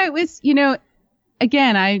it was,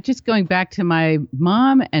 again, I just going back to my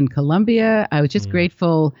mom and Colombia, I was just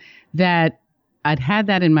grateful that I'd had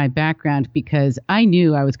that in my background because I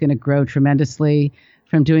knew I was going to grow tremendously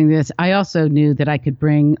from doing this. I also knew that I could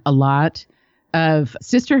bring a lot of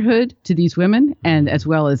sisterhood to these women, and as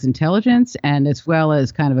well as intelligence, and as well as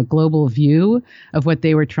kind of a global view of what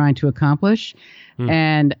they were trying to accomplish.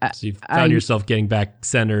 And so you found yourself getting back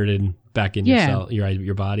centered and back in yourself,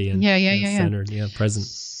 your body, and centered, present.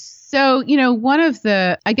 So, one of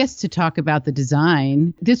the, I guess to talk about the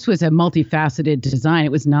design, this was a multifaceted design.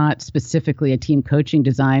 It was not specifically a team coaching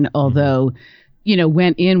design, although,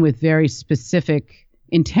 went in with very specific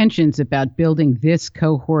intentions about building this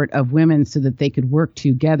cohort of women so that they could work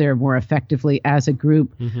together more effectively as a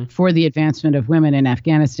group for the advancement of women in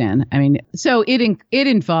Afghanistan. I mean, so it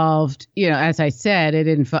involved, as I said, it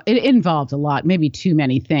involved a lot, maybe too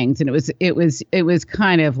many things. And it was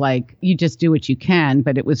kind of like you just do what you can,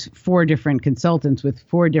 but it was 4 different consultants with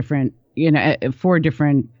 4 different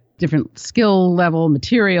skill level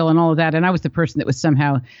material and all of that. And I was the person that was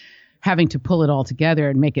somehow having to pull it all together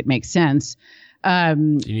and make it make sense. You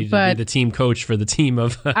needed to be the team coach for the team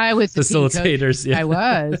of facilitators. Yeah.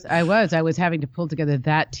 I was having to pull together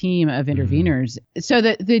that team of interveners. So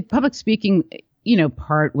the public speaking,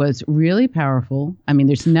 part was really powerful. I mean,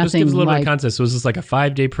 there's nothing. Just give us a little bit of context. Was this like a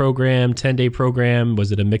 5-day program, 10-day program?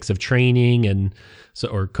 Was it a mix of training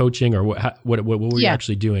or coaching, or what were you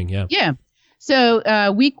actually doing? Yeah. Yeah.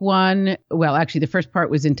 So week one, well, actually, the first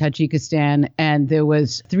part was in Tajikistan, and there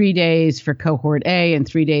was 3 days for cohort A and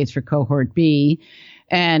 3 days for cohort B.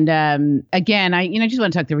 And again, I just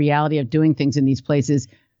want to talk the reality of doing things in these places.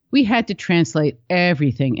 We had to translate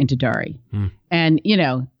everything into Dari. And,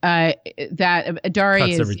 that Dari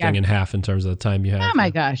cuts is everything in half in terms of the time you have. Oh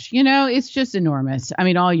my gosh. It's just enormous. I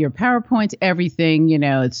mean, all your PowerPoints, everything,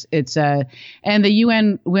 and the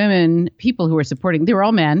UN women, people who were supporting, they were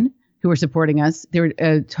all men who were supporting us. They were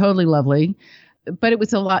totally lovely. But it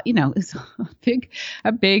was a lot, it's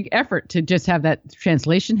a big effort to just have that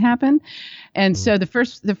translation happen. And so the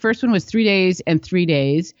first one was 3 days and 3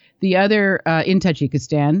 days. The other in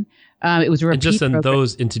Tajikistan, it was a repeat and just in program.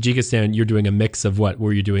 those in Tajikistan, you're doing a mix of what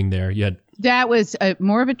were you doing there? You had That was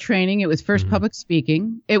more of a training. It was first public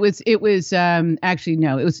speaking. It was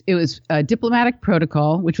diplomatic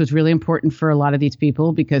protocol, which was really important for a lot of these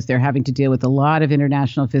people because they're having to deal with a lot of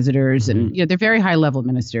international visitors and they're very high level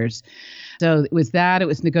ministers. So it was that. It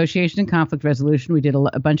was negotiation and conflict resolution. We did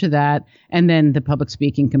a bunch of that, and then the public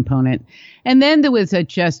speaking component, and then there was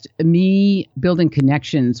just me building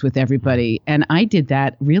connections with everybody, and I did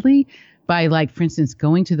that really by, like, for instance,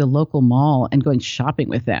 going to the local mall and going shopping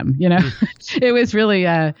with them. It was really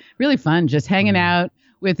really fun just hanging out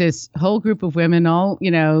with this whole group of women, all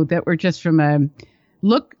that were just from a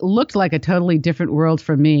looked like a totally different world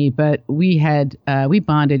from me, but we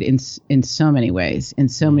bonded in so many ways, in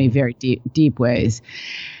so many very deep ways.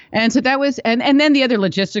 And so that was, and then the other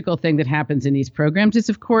logistical thing that happens in these programs is,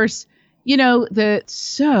 of course,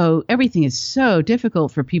 everything is so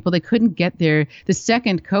difficult for people. They couldn't get the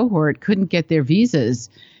second cohort couldn't get their visas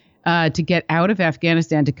to get out of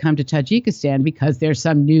Afghanistan to come to Tajikistan because there's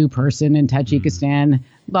some new person in Tajikistan,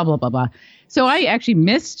 blah, blah, blah, blah. So I actually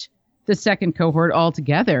missed the second cohort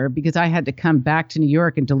altogether because I had to come back to New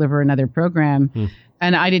York and deliver another program.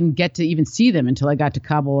 And I didn't get to even see them until I got to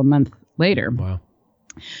Kabul a month later. Wow.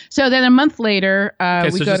 So then a month later,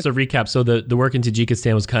 just to recap. So the work in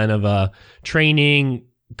Tajikistan was kind of a training,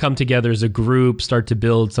 come together as a group, start to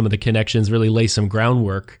build some of the connections, really lay some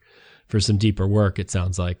groundwork for some deeper work, it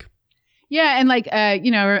sounds like. Yeah. And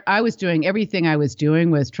everything I was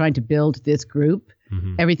doing was trying to build this group.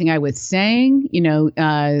 Everything I was saying,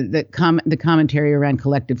 the commentary around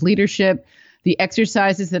collective leadership, the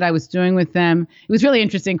exercises that I was doing with them. It was really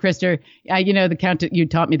interesting, Krister. You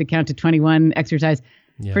taught me the count to 21 exercise.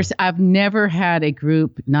 Yeah. First, I've never had a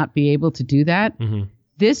group not be able to do that.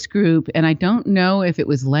 This group, and I don't know if it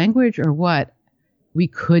was language or what, we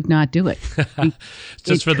could not do it.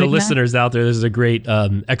 Just for the listeners out there, this is a great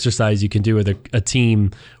exercise you can do with a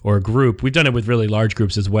team or a group. We've done it with really large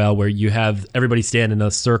groups as well, where you have everybody stand in a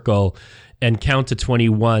circle and count to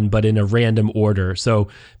 21, but in a random order. So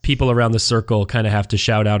people around the circle kind of have to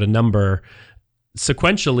shout out a number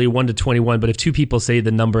sequentially 1 to 21, but if two people say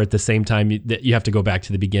the number at the same time, you have to go back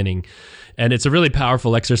to the beginning. And it's a really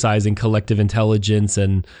powerful exercise in collective intelligence,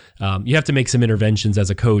 and you have to make some interventions as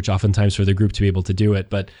a coach oftentimes for the group to be able to do it.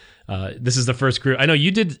 But this is the first group. I know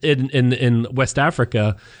you did in West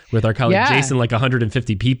Africa with our colleague Jason, like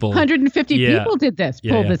 150 people. 150 people did this,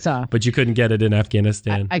 pulled this off. But you couldn't get it in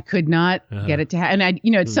Afghanistan. I could not get it to happen.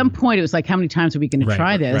 And at some point it was like, how many times are we going to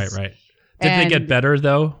try this? Right. Did they get better,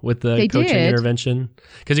 though, with the coaching intervention?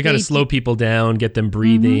 Because you kind of slow people down, get them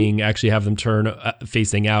breathing, actually have them turn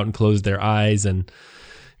facing out and close their eyes and,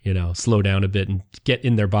 slow down a bit and get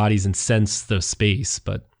in their bodies and sense the space.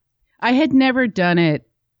 But I had never done it,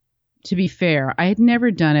 to be fair. I had never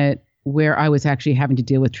done it where I was actually having to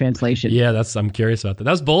deal with translation. Yeah, I'm curious about that. That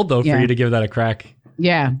was bold, though, for you to give that a crack.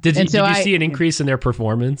 Yeah. Did you see an increase in their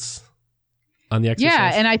performance on the exercise?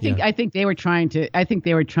 Yeah, and I think they were trying to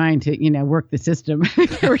work the system.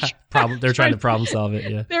 They're trying to problem solve it.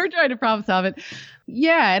 Yeah, they were trying to problem solve it.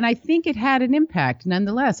 Yeah, and I think it had an impact.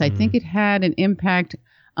 Nonetheless, I think it had an impact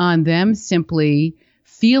on them simply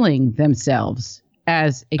feeling themselves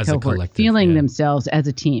as a cohort, feeling themselves as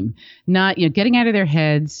a team, not getting out of their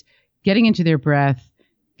heads, getting into their breath,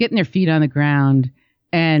 getting their feet on the ground,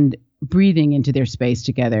 and breathing into their space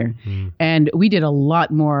together. And we did a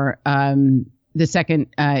lot more. The second,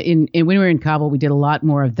 when we were in Kabul, we did a lot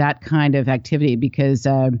more of that kind of activity because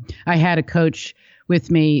I had a coach with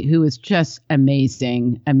me who was just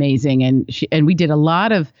amazing, and we did a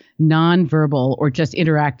lot of nonverbal or just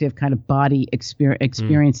interactive kind of body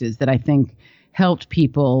experiences that I think helped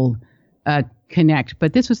people connect.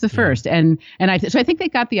 But this was the first, and I think they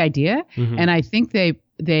got the idea, and I think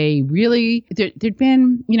they really there'd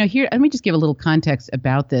been here. Let me just give a little context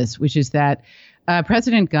about this, which is that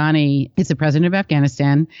President Ghani is the president of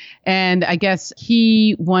Afghanistan, and I guess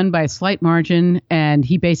he won by a slight margin, and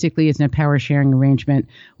he basically is in a power sharing arrangement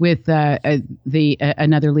with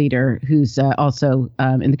another leader who's also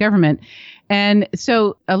in the government. And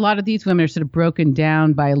so a lot of these women are sort of broken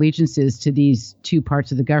down by allegiances to these two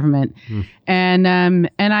parts of the government. And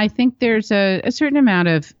I think there's a certain amount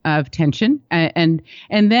of tension and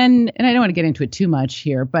I don't want to get into it too much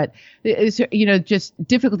here, but it's, just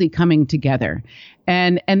difficulty coming together.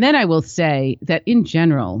 And then I will say that in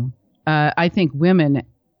general, I think women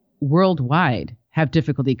worldwide have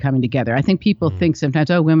difficulty coming together. I think people think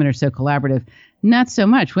sometimes, oh, women are so collaborative. Not so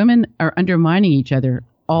much. Women are undermining each other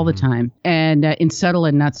all the time, and in subtle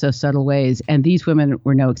and not so subtle ways. And these women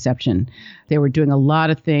were no exception. They were doing a lot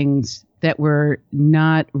of things that were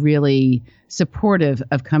not really supportive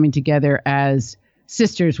of coming together as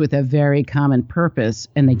sisters with a very common purpose.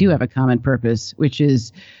 And they do have a common purpose, which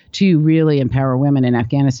is to really empower women in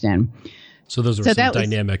Afghanistan. So those were some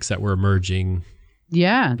dynamics that were emerging.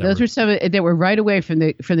 Yeah, those were some that were right away from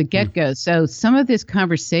the get-go. So some of this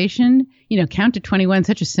conversation, count to 21,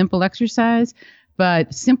 such a simple exercise,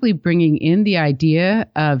 but simply bringing in the idea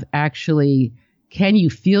of actually, can you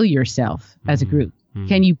feel yourself as a group?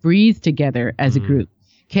 Can you breathe together as a group?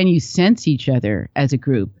 Can you sense each other as a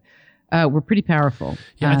group? Were pretty powerful.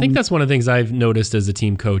 Yeah, I think that's one of the things I've noticed as a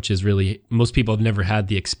team coach is really most people have never had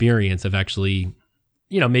the experience of actually,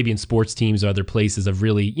 maybe in sports teams or other places of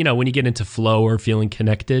really, when you get into flow or feeling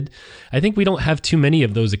connected. I think we don't have too many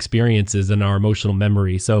of those experiences in our emotional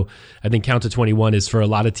memory. So I think Count to 21 is for a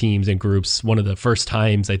lot of teams and groups one of the first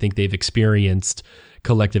times I think they've experienced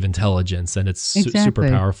collective intelligence, and it's super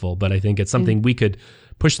powerful. But I think it's something we could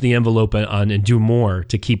push the envelope on and do more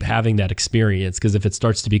to keep having that experience, because if it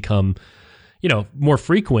starts to become more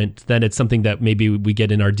frequent, then it's something that maybe we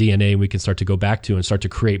get in our DNA and we can start to go back to and start to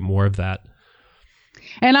create more of that.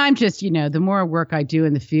 And I'm just, the more work I do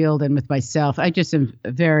in the field and with myself, I just am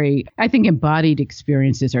I think embodied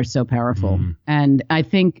experiences are so powerful. And I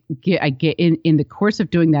think I get in the course of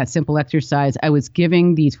doing that simple exercise, I was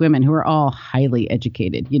giving these women who are all highly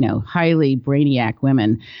educated, highly brainiac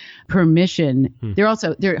women, permission. They're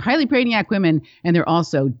highly brainiac women, and they're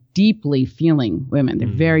also deeply feeling women. They're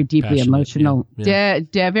very deeply passionate, emotional,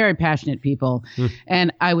 very passionate people.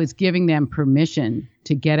 And I was giving them permission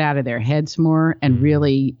to get out of their heads more and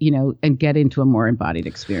really, and get into a more embodied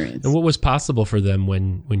experience. And what was possible for them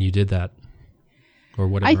when you did that? Or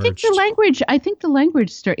what emerged? I think the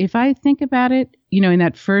language if I think about it, in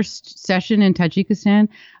that first session in Tajikistan,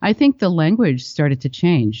 I think the language started to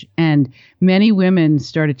change, and many women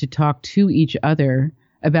started to talk to each other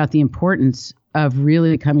about the importance of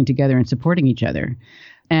really coming together and supporting each other.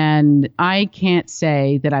 And I can't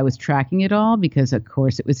say that I was tracking it all because, of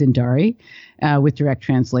course, it was in Dari with direct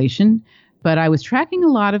translation. But I was tracking a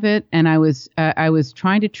lot of it, and I was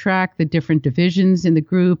trying to track the different divisions in the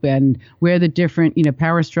group and where the different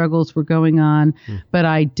power struggles were going on. But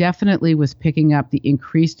I definitely was picking up the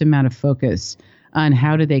increased amount of focus on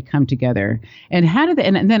how do they come together, and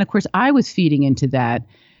and then of course I was feeding into that,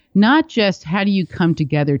 not just how do you come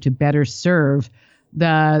together to better serve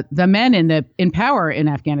the men in power in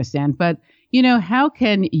Afghanistan, but how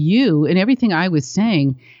can you, in everything I was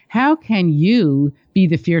saying, how can you be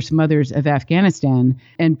the fierce mothers of Afghanistan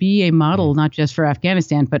and be a model not just for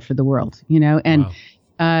Afghanistan but for the world? And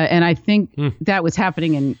I think that was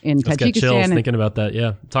happening in Tajikistan. Got chills thinking about that.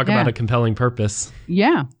 Yeah, talk about a compelling purpose.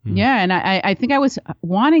 Yeah, and I think I was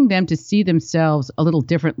wanting them to see themselves a little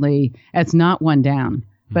differently as not one down,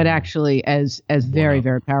 but actually as very,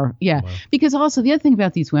 very powerful. Yeah, because also the other thing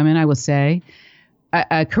about these women, I will say,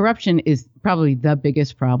 corruption is probably the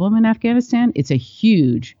biggest problem in Afghanistan. It's a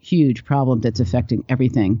huge, huge problem that's affecting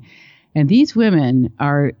everything. And these women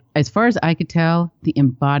are, as far as I could tell, the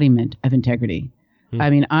embodiment of integrity. I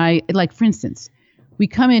mean, for instance, we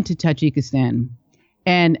come into Tajikistan,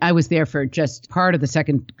 and I was there for just part of the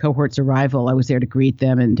second cohort's arrival. I was there to greet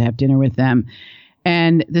them and to have dinner with them.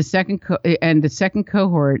 And the second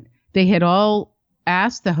cohort, they had all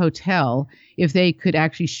asked the hotel if they could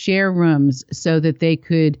actually share rooms so that they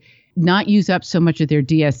could not use up so much of their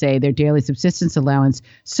DSA, their daily subsistence allowance,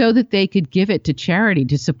 so that they could give it to charity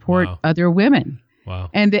to support other women.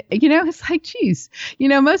 Wow. And, it's like, geez,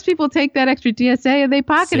 most people take that extra DSA and they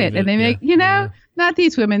pocket it and they make, not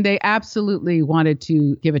these women. They absolutely wanted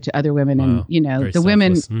to give it to other women. And, Very the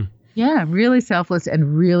selfless. women, really selfless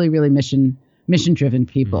and really, really mission-driven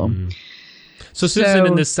people. So Susan,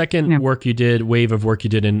 in the second wave of work you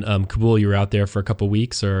did in Kabul, you were out there for a couple of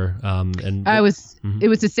weeks, or it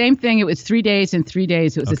was the same thing. It was 3 days and 3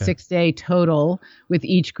 days. It was a 6-day total with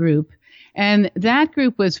each group. And that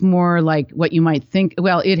group was more like what you might think.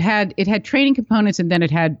 Well, it had training components, and then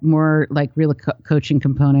it had more like real coaching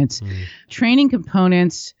components. Training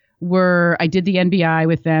components were, I did the NBI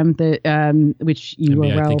with them, which you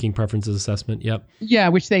NBI, were Thinking Preferences Assessment. Yep. Yeah,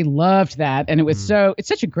 which they loved that, and it was it's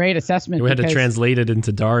such a great assessment. We had to translate it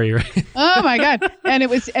into Dari, right? Oh my God.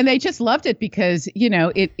 And they just loved it because,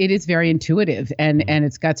 it is very intuitive and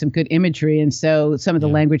it's got some good imagery. And so some of the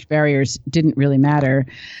language barriers didn't really matter.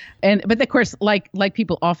 But of course, like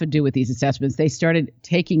people often do with these assessments, they started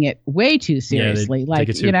taking it way too seriously. Take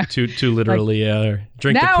it too literally, or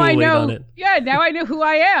drink the Kool-Aid on it. Yeah, now I know who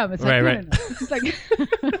I am. It's like, right. It's like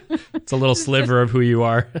it's a little sliver of who you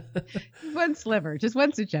are. One sliver, just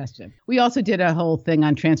one suggestion. We also did a whole thing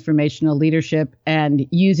on transformational leadership and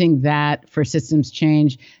using that for systems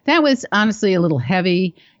change. That was honestly a little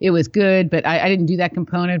heavy. It was good, but I didn't do that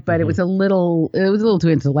component. But it was a little too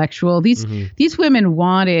intellectual. These women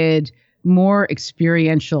wanted more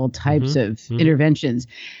experiential types of interventions.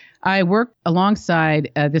 I work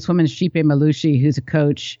alongside this woman, Shipe Malushi, who's a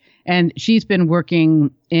coach, and she's been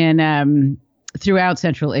working in throughout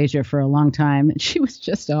Central Asia for a long time. She was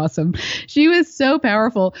just awesome. She was so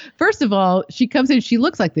powerful. First of all, she comes in, she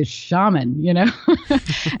looks like this shaman,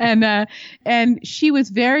 and she was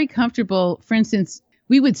very comfortable. For instance,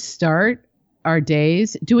 we would start our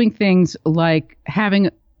days doing things like having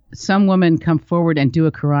some woman come forward and do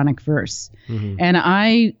a Quranic verse. And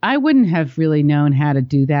I wouldn't have really known how to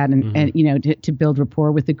do that and to build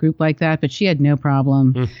rapport with a group like that, but she had no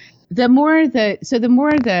problem. The more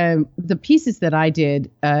the pieces that I did,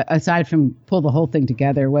 aside from pull the whole thing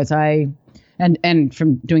together, was and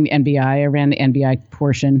from doing the NBI, I ran the NBI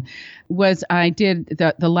portion, was I did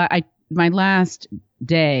my last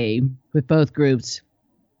day with both groups.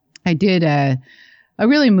 I did a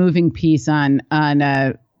really moving piece on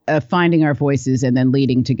finding our voices and then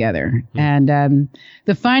leading together. And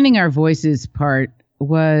the finding our voices part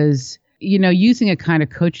was, using a kind of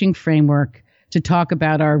coaching framework to talk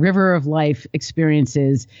about our river of life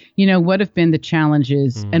experiences, what have been the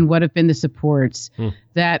challenges and what have been the supports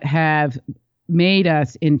that have made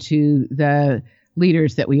us into the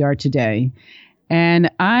leaders that we are today. And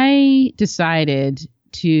I decided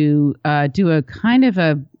to do a kind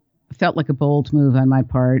of felt like a bold move on my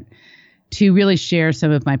part to really share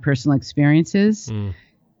some of my personal experiences.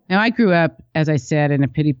 Now, I grew up, as I said, in a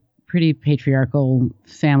pretty patriarchal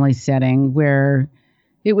family setting where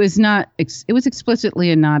it was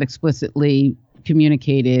explicitly and not explicitly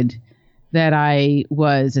communicated that I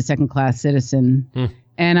was a second-class citizen.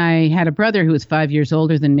 And I had a brother who was 5 years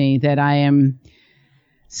older than me that I am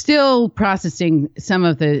still processing some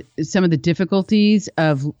of the difficulties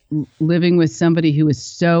of living with somebody who was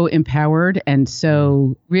so empowered and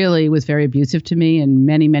so really was very abusive to me in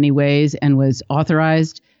many, many ways and was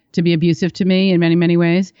authorized to be abusive to me in many, many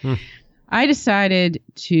ways. I decided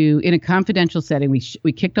to, in a confidential setting, we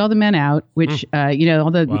kicked all the men out, which all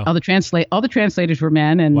the translators were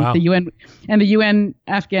men, and the UN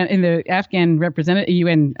Afghanistan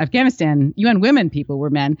UN women people were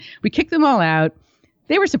men. We kicked them all out.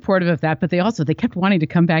 They were supportive of that, but they kept wanting to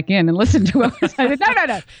come back in and listen to us. I said, no,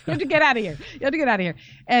 you have to get out of here. You have to get out of here.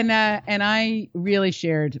 And I really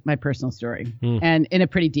shared my personal story, and in a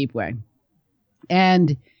pretty deep way.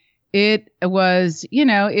 And it was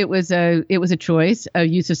a choice, a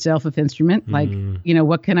use of self of instrument. Like,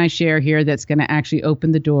 what can I share here that's going to actually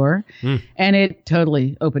open the door? And it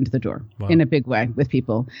totally opened the door in a big way with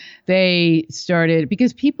people. They started,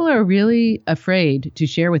 because people are really afraid to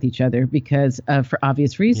share with each other because for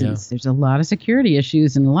obvious reasons. There's a lot of security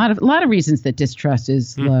issues and a lot of reasons that distrust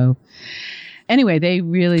is low. Anyway, they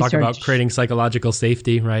really talk about creating psychological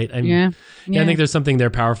safety, right? I think there's something there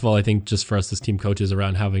powerful, I think, just for us as team coaches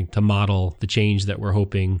around having to model the change that we're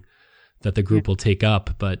hoping that the group will take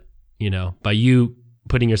up. But, by you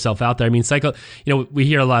putting yourself out there, I mean, we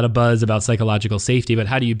hear a lot of buzz about psychological safety, but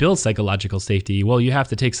how do you build psychological safety? Well, you have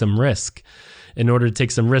to take some risk. In order to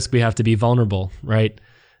take some risk, we have to be vulnerable, right?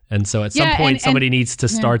 And so at some point, somebody needs to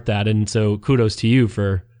start that. And so kudos to you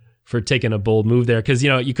for taking a bold move there. Because,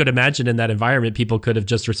 you could imagine in that environment, people could have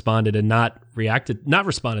just responded and not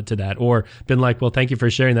responded to that, or been like, well, thank you for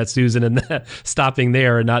sharing that, Susan, and stopping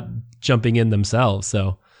there and not jumping in themselves.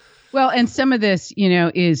 So, well, and some of this,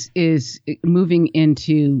 is moving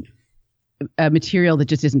into a material that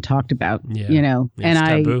just isn't talked about, and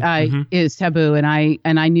taboo. Is taboo. And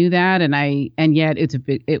I knew that. And yet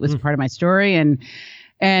it was part of my story. And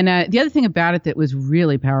the other thing about it that was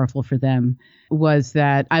really powerful for them was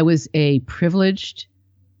that I was a privileged,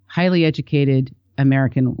 highly educated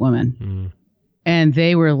American woman. And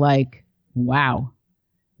they were like, wow,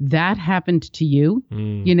 that happened to you.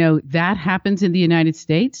 That happens in the United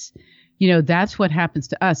States. That's what happens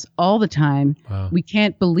to us all the time. Wow. We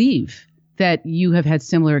can't believe that you have had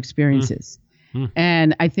similar experiences.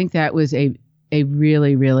 And I think that was a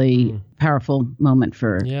really, really powerful moment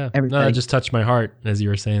for everybody. No, that just touched my heart as you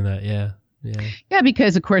were saying that. Yeah,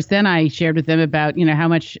 because of course then I shared with them about, how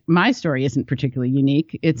much my story isn't particularly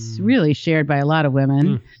unique. It's really shared by a lot of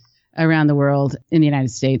women around the world, in the United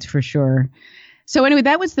States for sure. So anyway,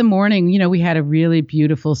 that was the morning. We had a really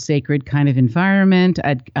beautiful, sacred kind of environment.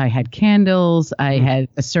 I had candles. I had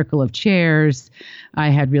a circle of chairs. I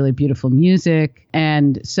had really beautiful music.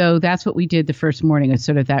 And so that's what we did the first morning, is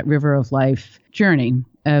sort of that river of life journey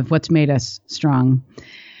of what's made us strong.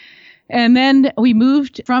 And then we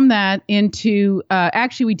moved from that into,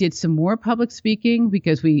 actually, we did some more public speaking,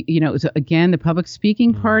 because it was, again, the public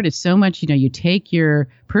speaking part is so much, you take your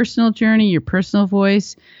personal journey, your personal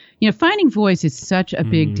voice. Finding voice is such a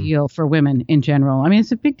big deal for women in general. I mean,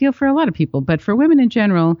 it's a big deal for a lot of people, but for women in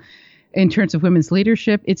general, in terms of women's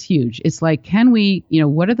leadership, it's huge. It's like, can we,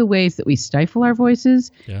 what are the ways that we stifle our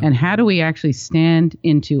voices, and how do we actually stand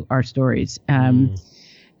into our stories?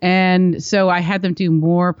 And so I had them do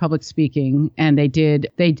more public speaking, and they do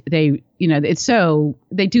so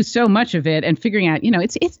much of it, and figuring out,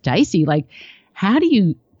 it's dicey. Like, how do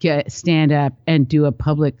you stand up and do a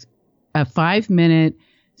 5-minute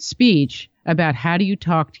speech about how do you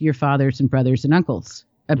talk to your fathers and brothers and uncles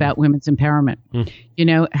about women's empowerment?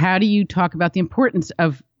 How do you talk about the importance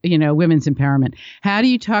of, women's empowerment? How do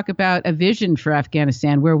you talk about a vision for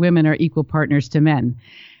Afghanistan where women are equal partners to men?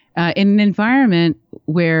 In an environment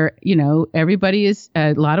where, everybody is,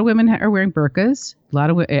 a lot of women are wearing burqas,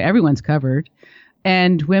 everyone's covered.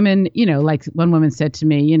 And women, like one woman said to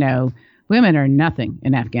me, women are nothing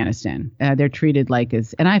in Afghanistan. They're treated like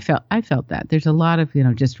and I felt that there's a lot of,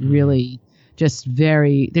 just really just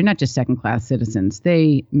they're not just second class citizens.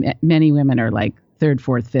 Many women are like third,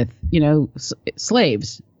 fourth, fifth,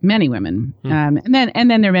 slaves, many women. And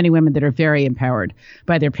then there are many women that are very empowered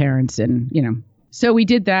by their parents, and, so we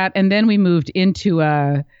did that. And then we moved into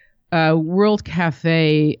a World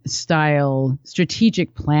Cafe style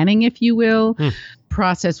strategic planning, if you will,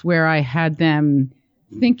 process where I had them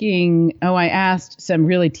thinking, I asked some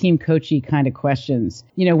really team coachy kind of questions.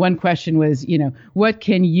 One question was, what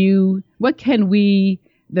can we,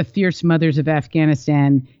 the fierce mothers of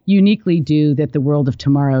Afghanistan, uniquely do that the world of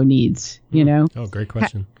tomorrow needs, Oh, great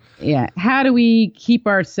question. How do we keep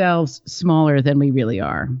ourselves smaller than we really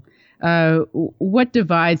are? What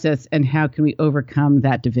divides us, and how can we overcome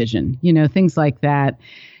that division? Things like that.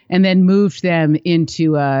 And then moved them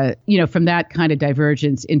into, from that kind of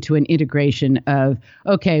divergence into an integration of,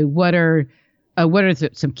 okay, what are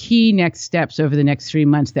some key next steps over the next 3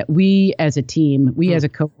 months that we as a team, we as a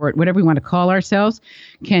cohort, whatever we want to call ourselves,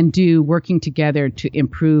 can do working together to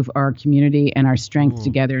improve our community and our strength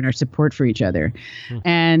together and our support for each other.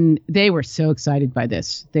 And they were so excited by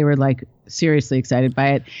this. They were like seriously excited by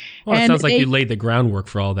it. Well, it sounds like you laid the groundwork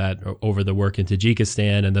for all that over the work in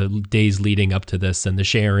Tajikistan and the days leading up to this and the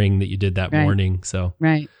sharing that you did that morning. So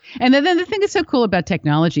right. And then the thing that's so cool about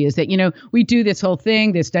technology is that, we do this whole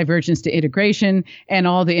thing, this divergence to integration, and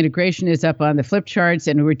all the integration is up on the flip charts,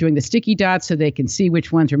 and we're doing the sticky dots so they can see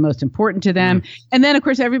which ones are most important to them. And then, of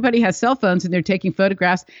course, everybody has cell phones, and they're taking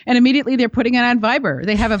photographs, and immediately they're putting it on Viber.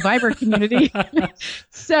 They have a Viber community.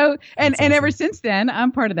 So, and ever since then,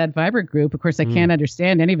 I'm part of that Viber group. Of course, I can't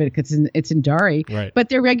understand any of it because it's in Dari, but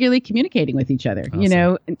they're regularly communicating with each other,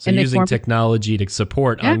 So and using technology to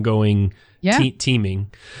support ongoing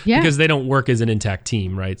teaming, because they don't work as an intact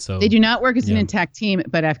team, right? So they do not work as an intact team,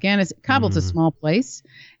 but Afghanistan, Kabul's a small place,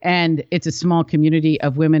 and it's a small community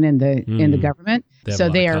of women in the government. They have a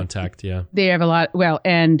lot of contact, they have a lot,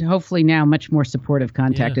 and hopefully now much more supportive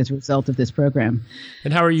contact as a result of this program.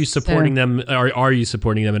 And how are you supporting them? Are you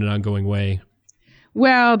supporting them in an ongoing way?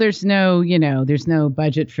 Well, there's no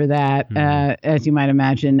budget for that, as you might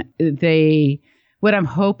imagine. What I'm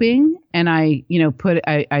hoping, and I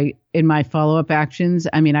in my follow-up actions,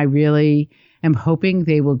 I really am hoping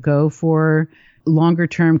they will go for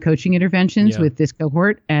longer-term coaching interventions with this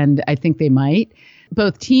cohort, and I think they might.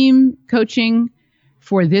 Both team coaching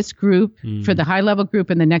for this group, for the high-level group,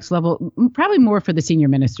 and the next level, probably more for the senior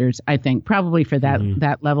ministers, I think, probably for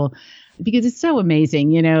that level, because it's so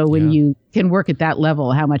amazing, when you can work at that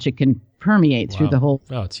level, how much it can permeate through the whole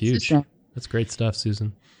it's huge. System. That's great stuff,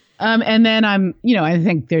 Susan. And then I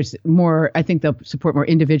think there's more. I think they'll support more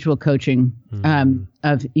individual coaching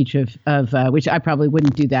of each of which I probably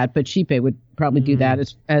wouldn't do that, but Shipe would probably do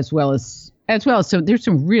that as well as. So there's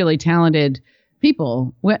some really talented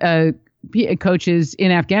people, coaches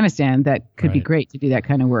in Afghanistan that could be great to do that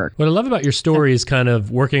kind of work. What I love about your story is kind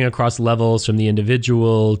of working across levels from the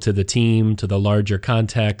individual to the team to the larger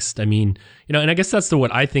context. I mean, and I guess that's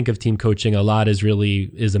what I think of team coaching a lot is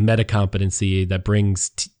a meta competency that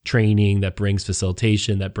brings training, that brings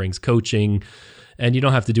facilitation, that brings coaching. And you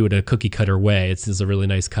don't have to do it a cookie cutter way. It's a really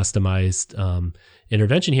nice customized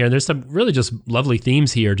intervention here. And there's some really just lovely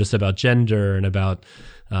themes here just about gender and about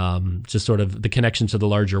just sort of the connection to the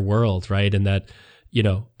larger world, right? And that,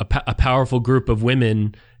 a powerful group of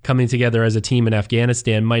women coming together as a team in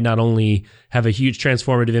Afghanistan might not only have a huge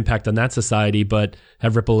transformative impact on that society, but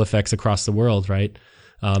have ripple effects across the world, right?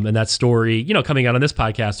 And that story, coming out on this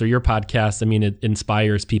podcast or your podcast, I mean, it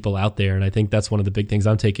inspires people out there. And I think that's one of the big things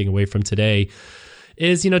I'm taking away from today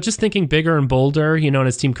is, just thinking bigger and bolder, and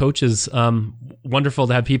as team coaches, wonderful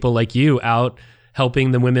to have people like you out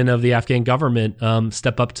helping the women of the Afghan government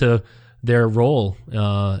step up to their role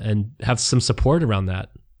and have some support around that.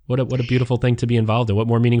 What a beautiful thing to be involved in. What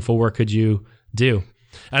more meaningful work could you do?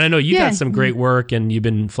 And I know you've had some great work, and you've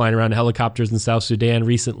been flying around in helicopters in South Sudan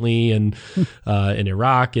recently, and in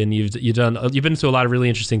Iraq, and you've been to a lot of really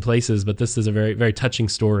interesting places. But this is a very, very touching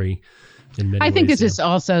story. I think this is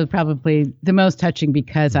also probably the most touching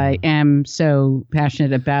because I am so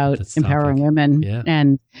passionate about empowering women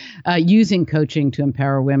and using coaching to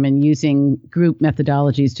empower women, using group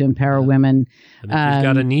methodologies to empower women. I think you've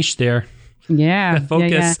got a niche there. Yeah.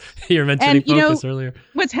 Focus. You're mentioning focus earlier.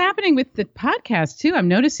 What's happening with the podcast too, I'm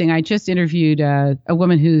noticing, I just interviewed a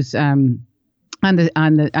woman who's on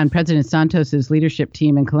President Santos's leadership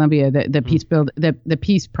team in Colombia, the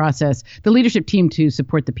peace process, the leadership team to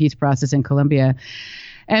support the peace process in Colombia.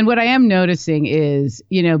 And what I am noticing is,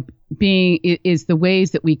 is the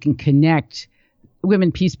ways that we can connect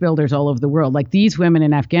women peace builders all over the world. Like these women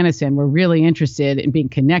in Afghanistan were really interested in being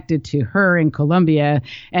connected to her in Colombia,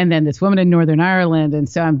 and then this woman in Northern Ireland. And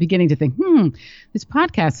so I'm beginning to think, this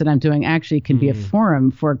podcast that I'm doing actually can be a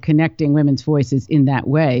forum for connecting women's voices in that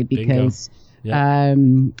way, because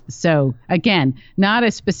so again, not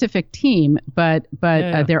a specific team, but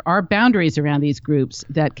there are boundaries around these groups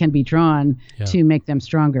that can be drawn to make them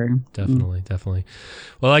stronger. Definitely.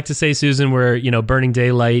 Well, I like to say, Susan, we're, burning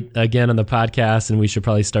daylight again on the podcast, and we should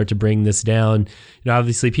probably start to bring this down.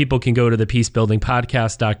 Obviously people can go to the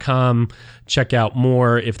peacebuildingpodcast.com, check out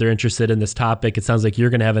more if they're interested in this topic. It sounds like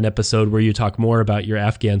you're going to have an episode where you talk more about your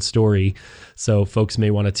Afghan story. So folks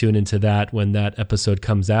may want to tune into that when that episode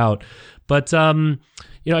comes out. But, I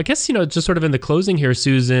guess, just sort of in the closing here,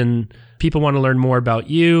 Susan, people want to learn more about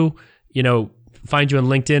you, find you on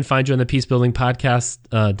LinkedIn, find you on the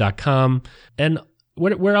peacebuildingpodcast.com. And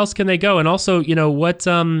where else can they go? And also, what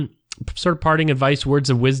sort of parting advice, words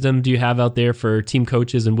of wisdom do you have out there for team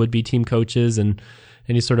coaches and would-be team coaches, and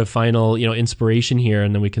any sort of final, inspiration here?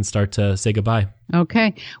 And then we can start to say goodbye.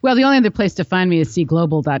 Okay. Well, the only other place to find me is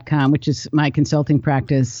cglobal.com, which is my consulting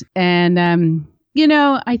practice. And,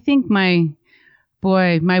 I think my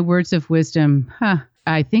words of wisdom,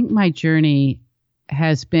 I think my journey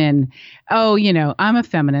has been, I'm a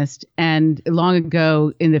feminist, and long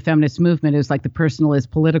ago in the feminist movement, it was like the personal is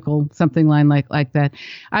political, something like that.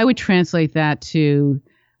 I would translate that to,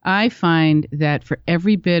 I find that for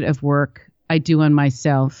every bit of work I do on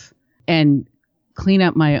myself and clean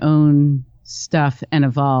up my own stuff and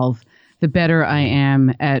evolve, the better I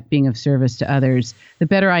am at being of service to others. The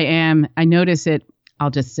better I am, I notice it,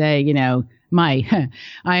 I'll just say, I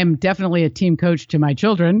am definitely a team coach to my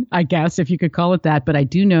children, I guess, if you could call it that. But I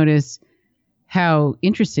do notice how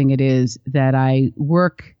interesting it is that I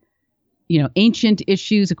work, ancient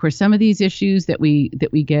issues. Of course, some of these issues that we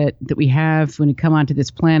have when we come onto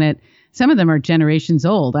this planet, some of them are generations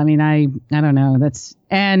old. I mean, I don't know.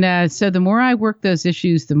 So the more I work those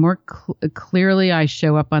issues, the more clearly I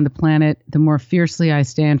show up on the planet, the more fiercely I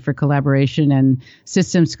stand for collaboration and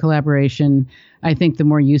systems collaboration. I think the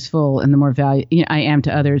more useful and the more value I am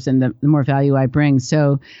to others, and the more value I bring.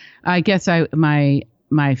 So I guess my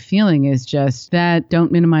feeling is just that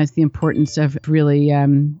don't minimize the importance of really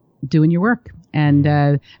doing your work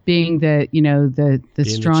and being the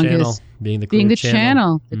strongest. Being the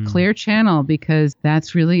clear channel, because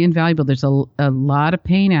that's really invaluable. There's a lot of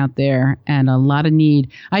pain out there and a lot of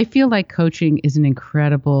need. I feel like coaching is an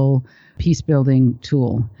incredible peace building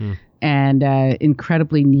tool and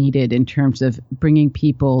incredibly needed in terms of bringing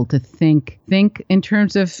people to think in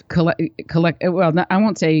terms of collect. Well, I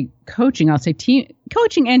won't say coaching. I'll say team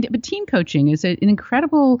coaching, but team coaching is an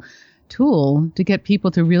incredible tool to get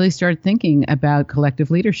people to really start thinking about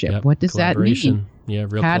collective leadership. What does that mean? Yeah,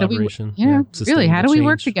 real collaboration. Really, how do we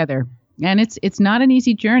work together? And it's not an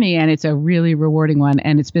easy journey, and it's a really rewarding one.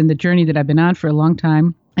 And it's been the journey that I've been on for a long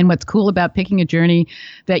time. And what's cool about picking a journey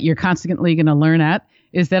that you're constantly going to learn at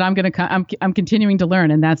is that I'm continuing to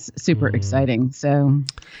learn, and that's super exciting. So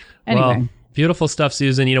anyway. Well, beautiful stuff,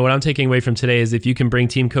 Susan. You know, what I'm taking away from today is if you can bring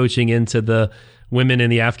team coaching into the women in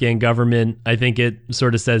the Afghan government, I think it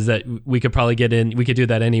sort of says that we could probably we could do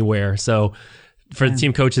that anywhere. So for the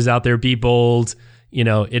team coaches out there, be bold. You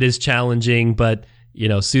know, it is challenging, but you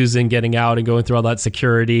know, Susan getting out and going through all that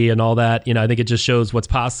security and all that, you know, I think it just shows what's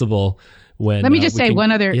possible. Let me just say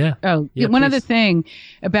one other thing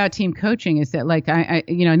about team coaching is that, like, I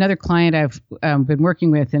another client I've been working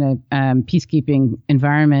with in a peacekeeping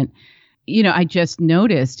environment, you know, I just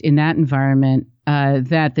noticed in that environment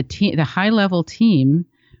that the high level team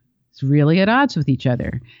is really at odds with each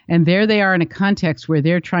other, and there they are in a context where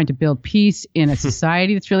they're trying to build peace in a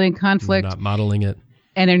society that's really in conflict. They're not modeling it.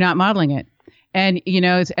 And you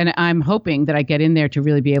know, and I'm hoping that I get in there to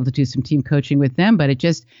really be able to do some team coaching with them, but I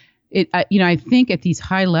think at these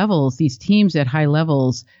high levels, these teams at high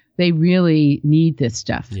levels, they really need this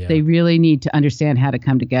stuff. Yeah. They really need to understand how to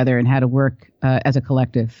come together and how to work as a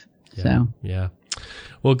collective. Yeah.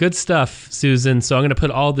 Well, good stuff, Susan. So I'm going to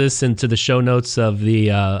put all this into the show notes of the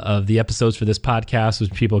episodes for this podcast,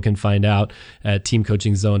 which people can find out at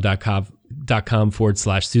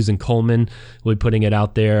teamcoachingzone.com/Susan Coleman. We'll be putting it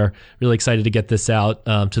out there. Really excited to get this out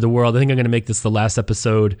to the world. I think I'm going to make this the last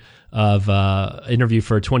episode of interview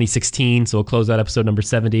for 2016. So we'll close out episode number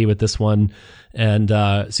 70 with this one. And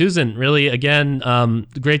Susan, really, again,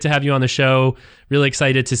 great to have you on the show. Really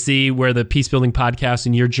excited to see where the Peace Building Podcast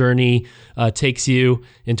and your journey takes you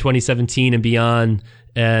in 2017 and beyond.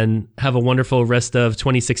 And have a wonderful rest of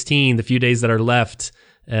 2016, the few days that are left.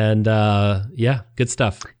 And good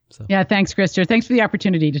stuff. So. Yeah, thanks, Krister. Thanks for the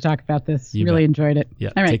opportunity to talk about this. Really enjoyed it. Yeah,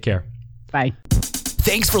 all right. Take care. Bye.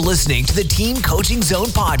 Thanks for listening to the Team Coaching Zone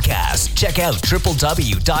podcast. Check out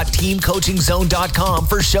www.teamcoachingzone.com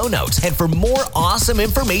for show notes and for more awesome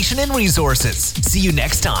information and resources. See you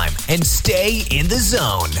next time, and stay in the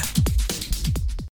zone.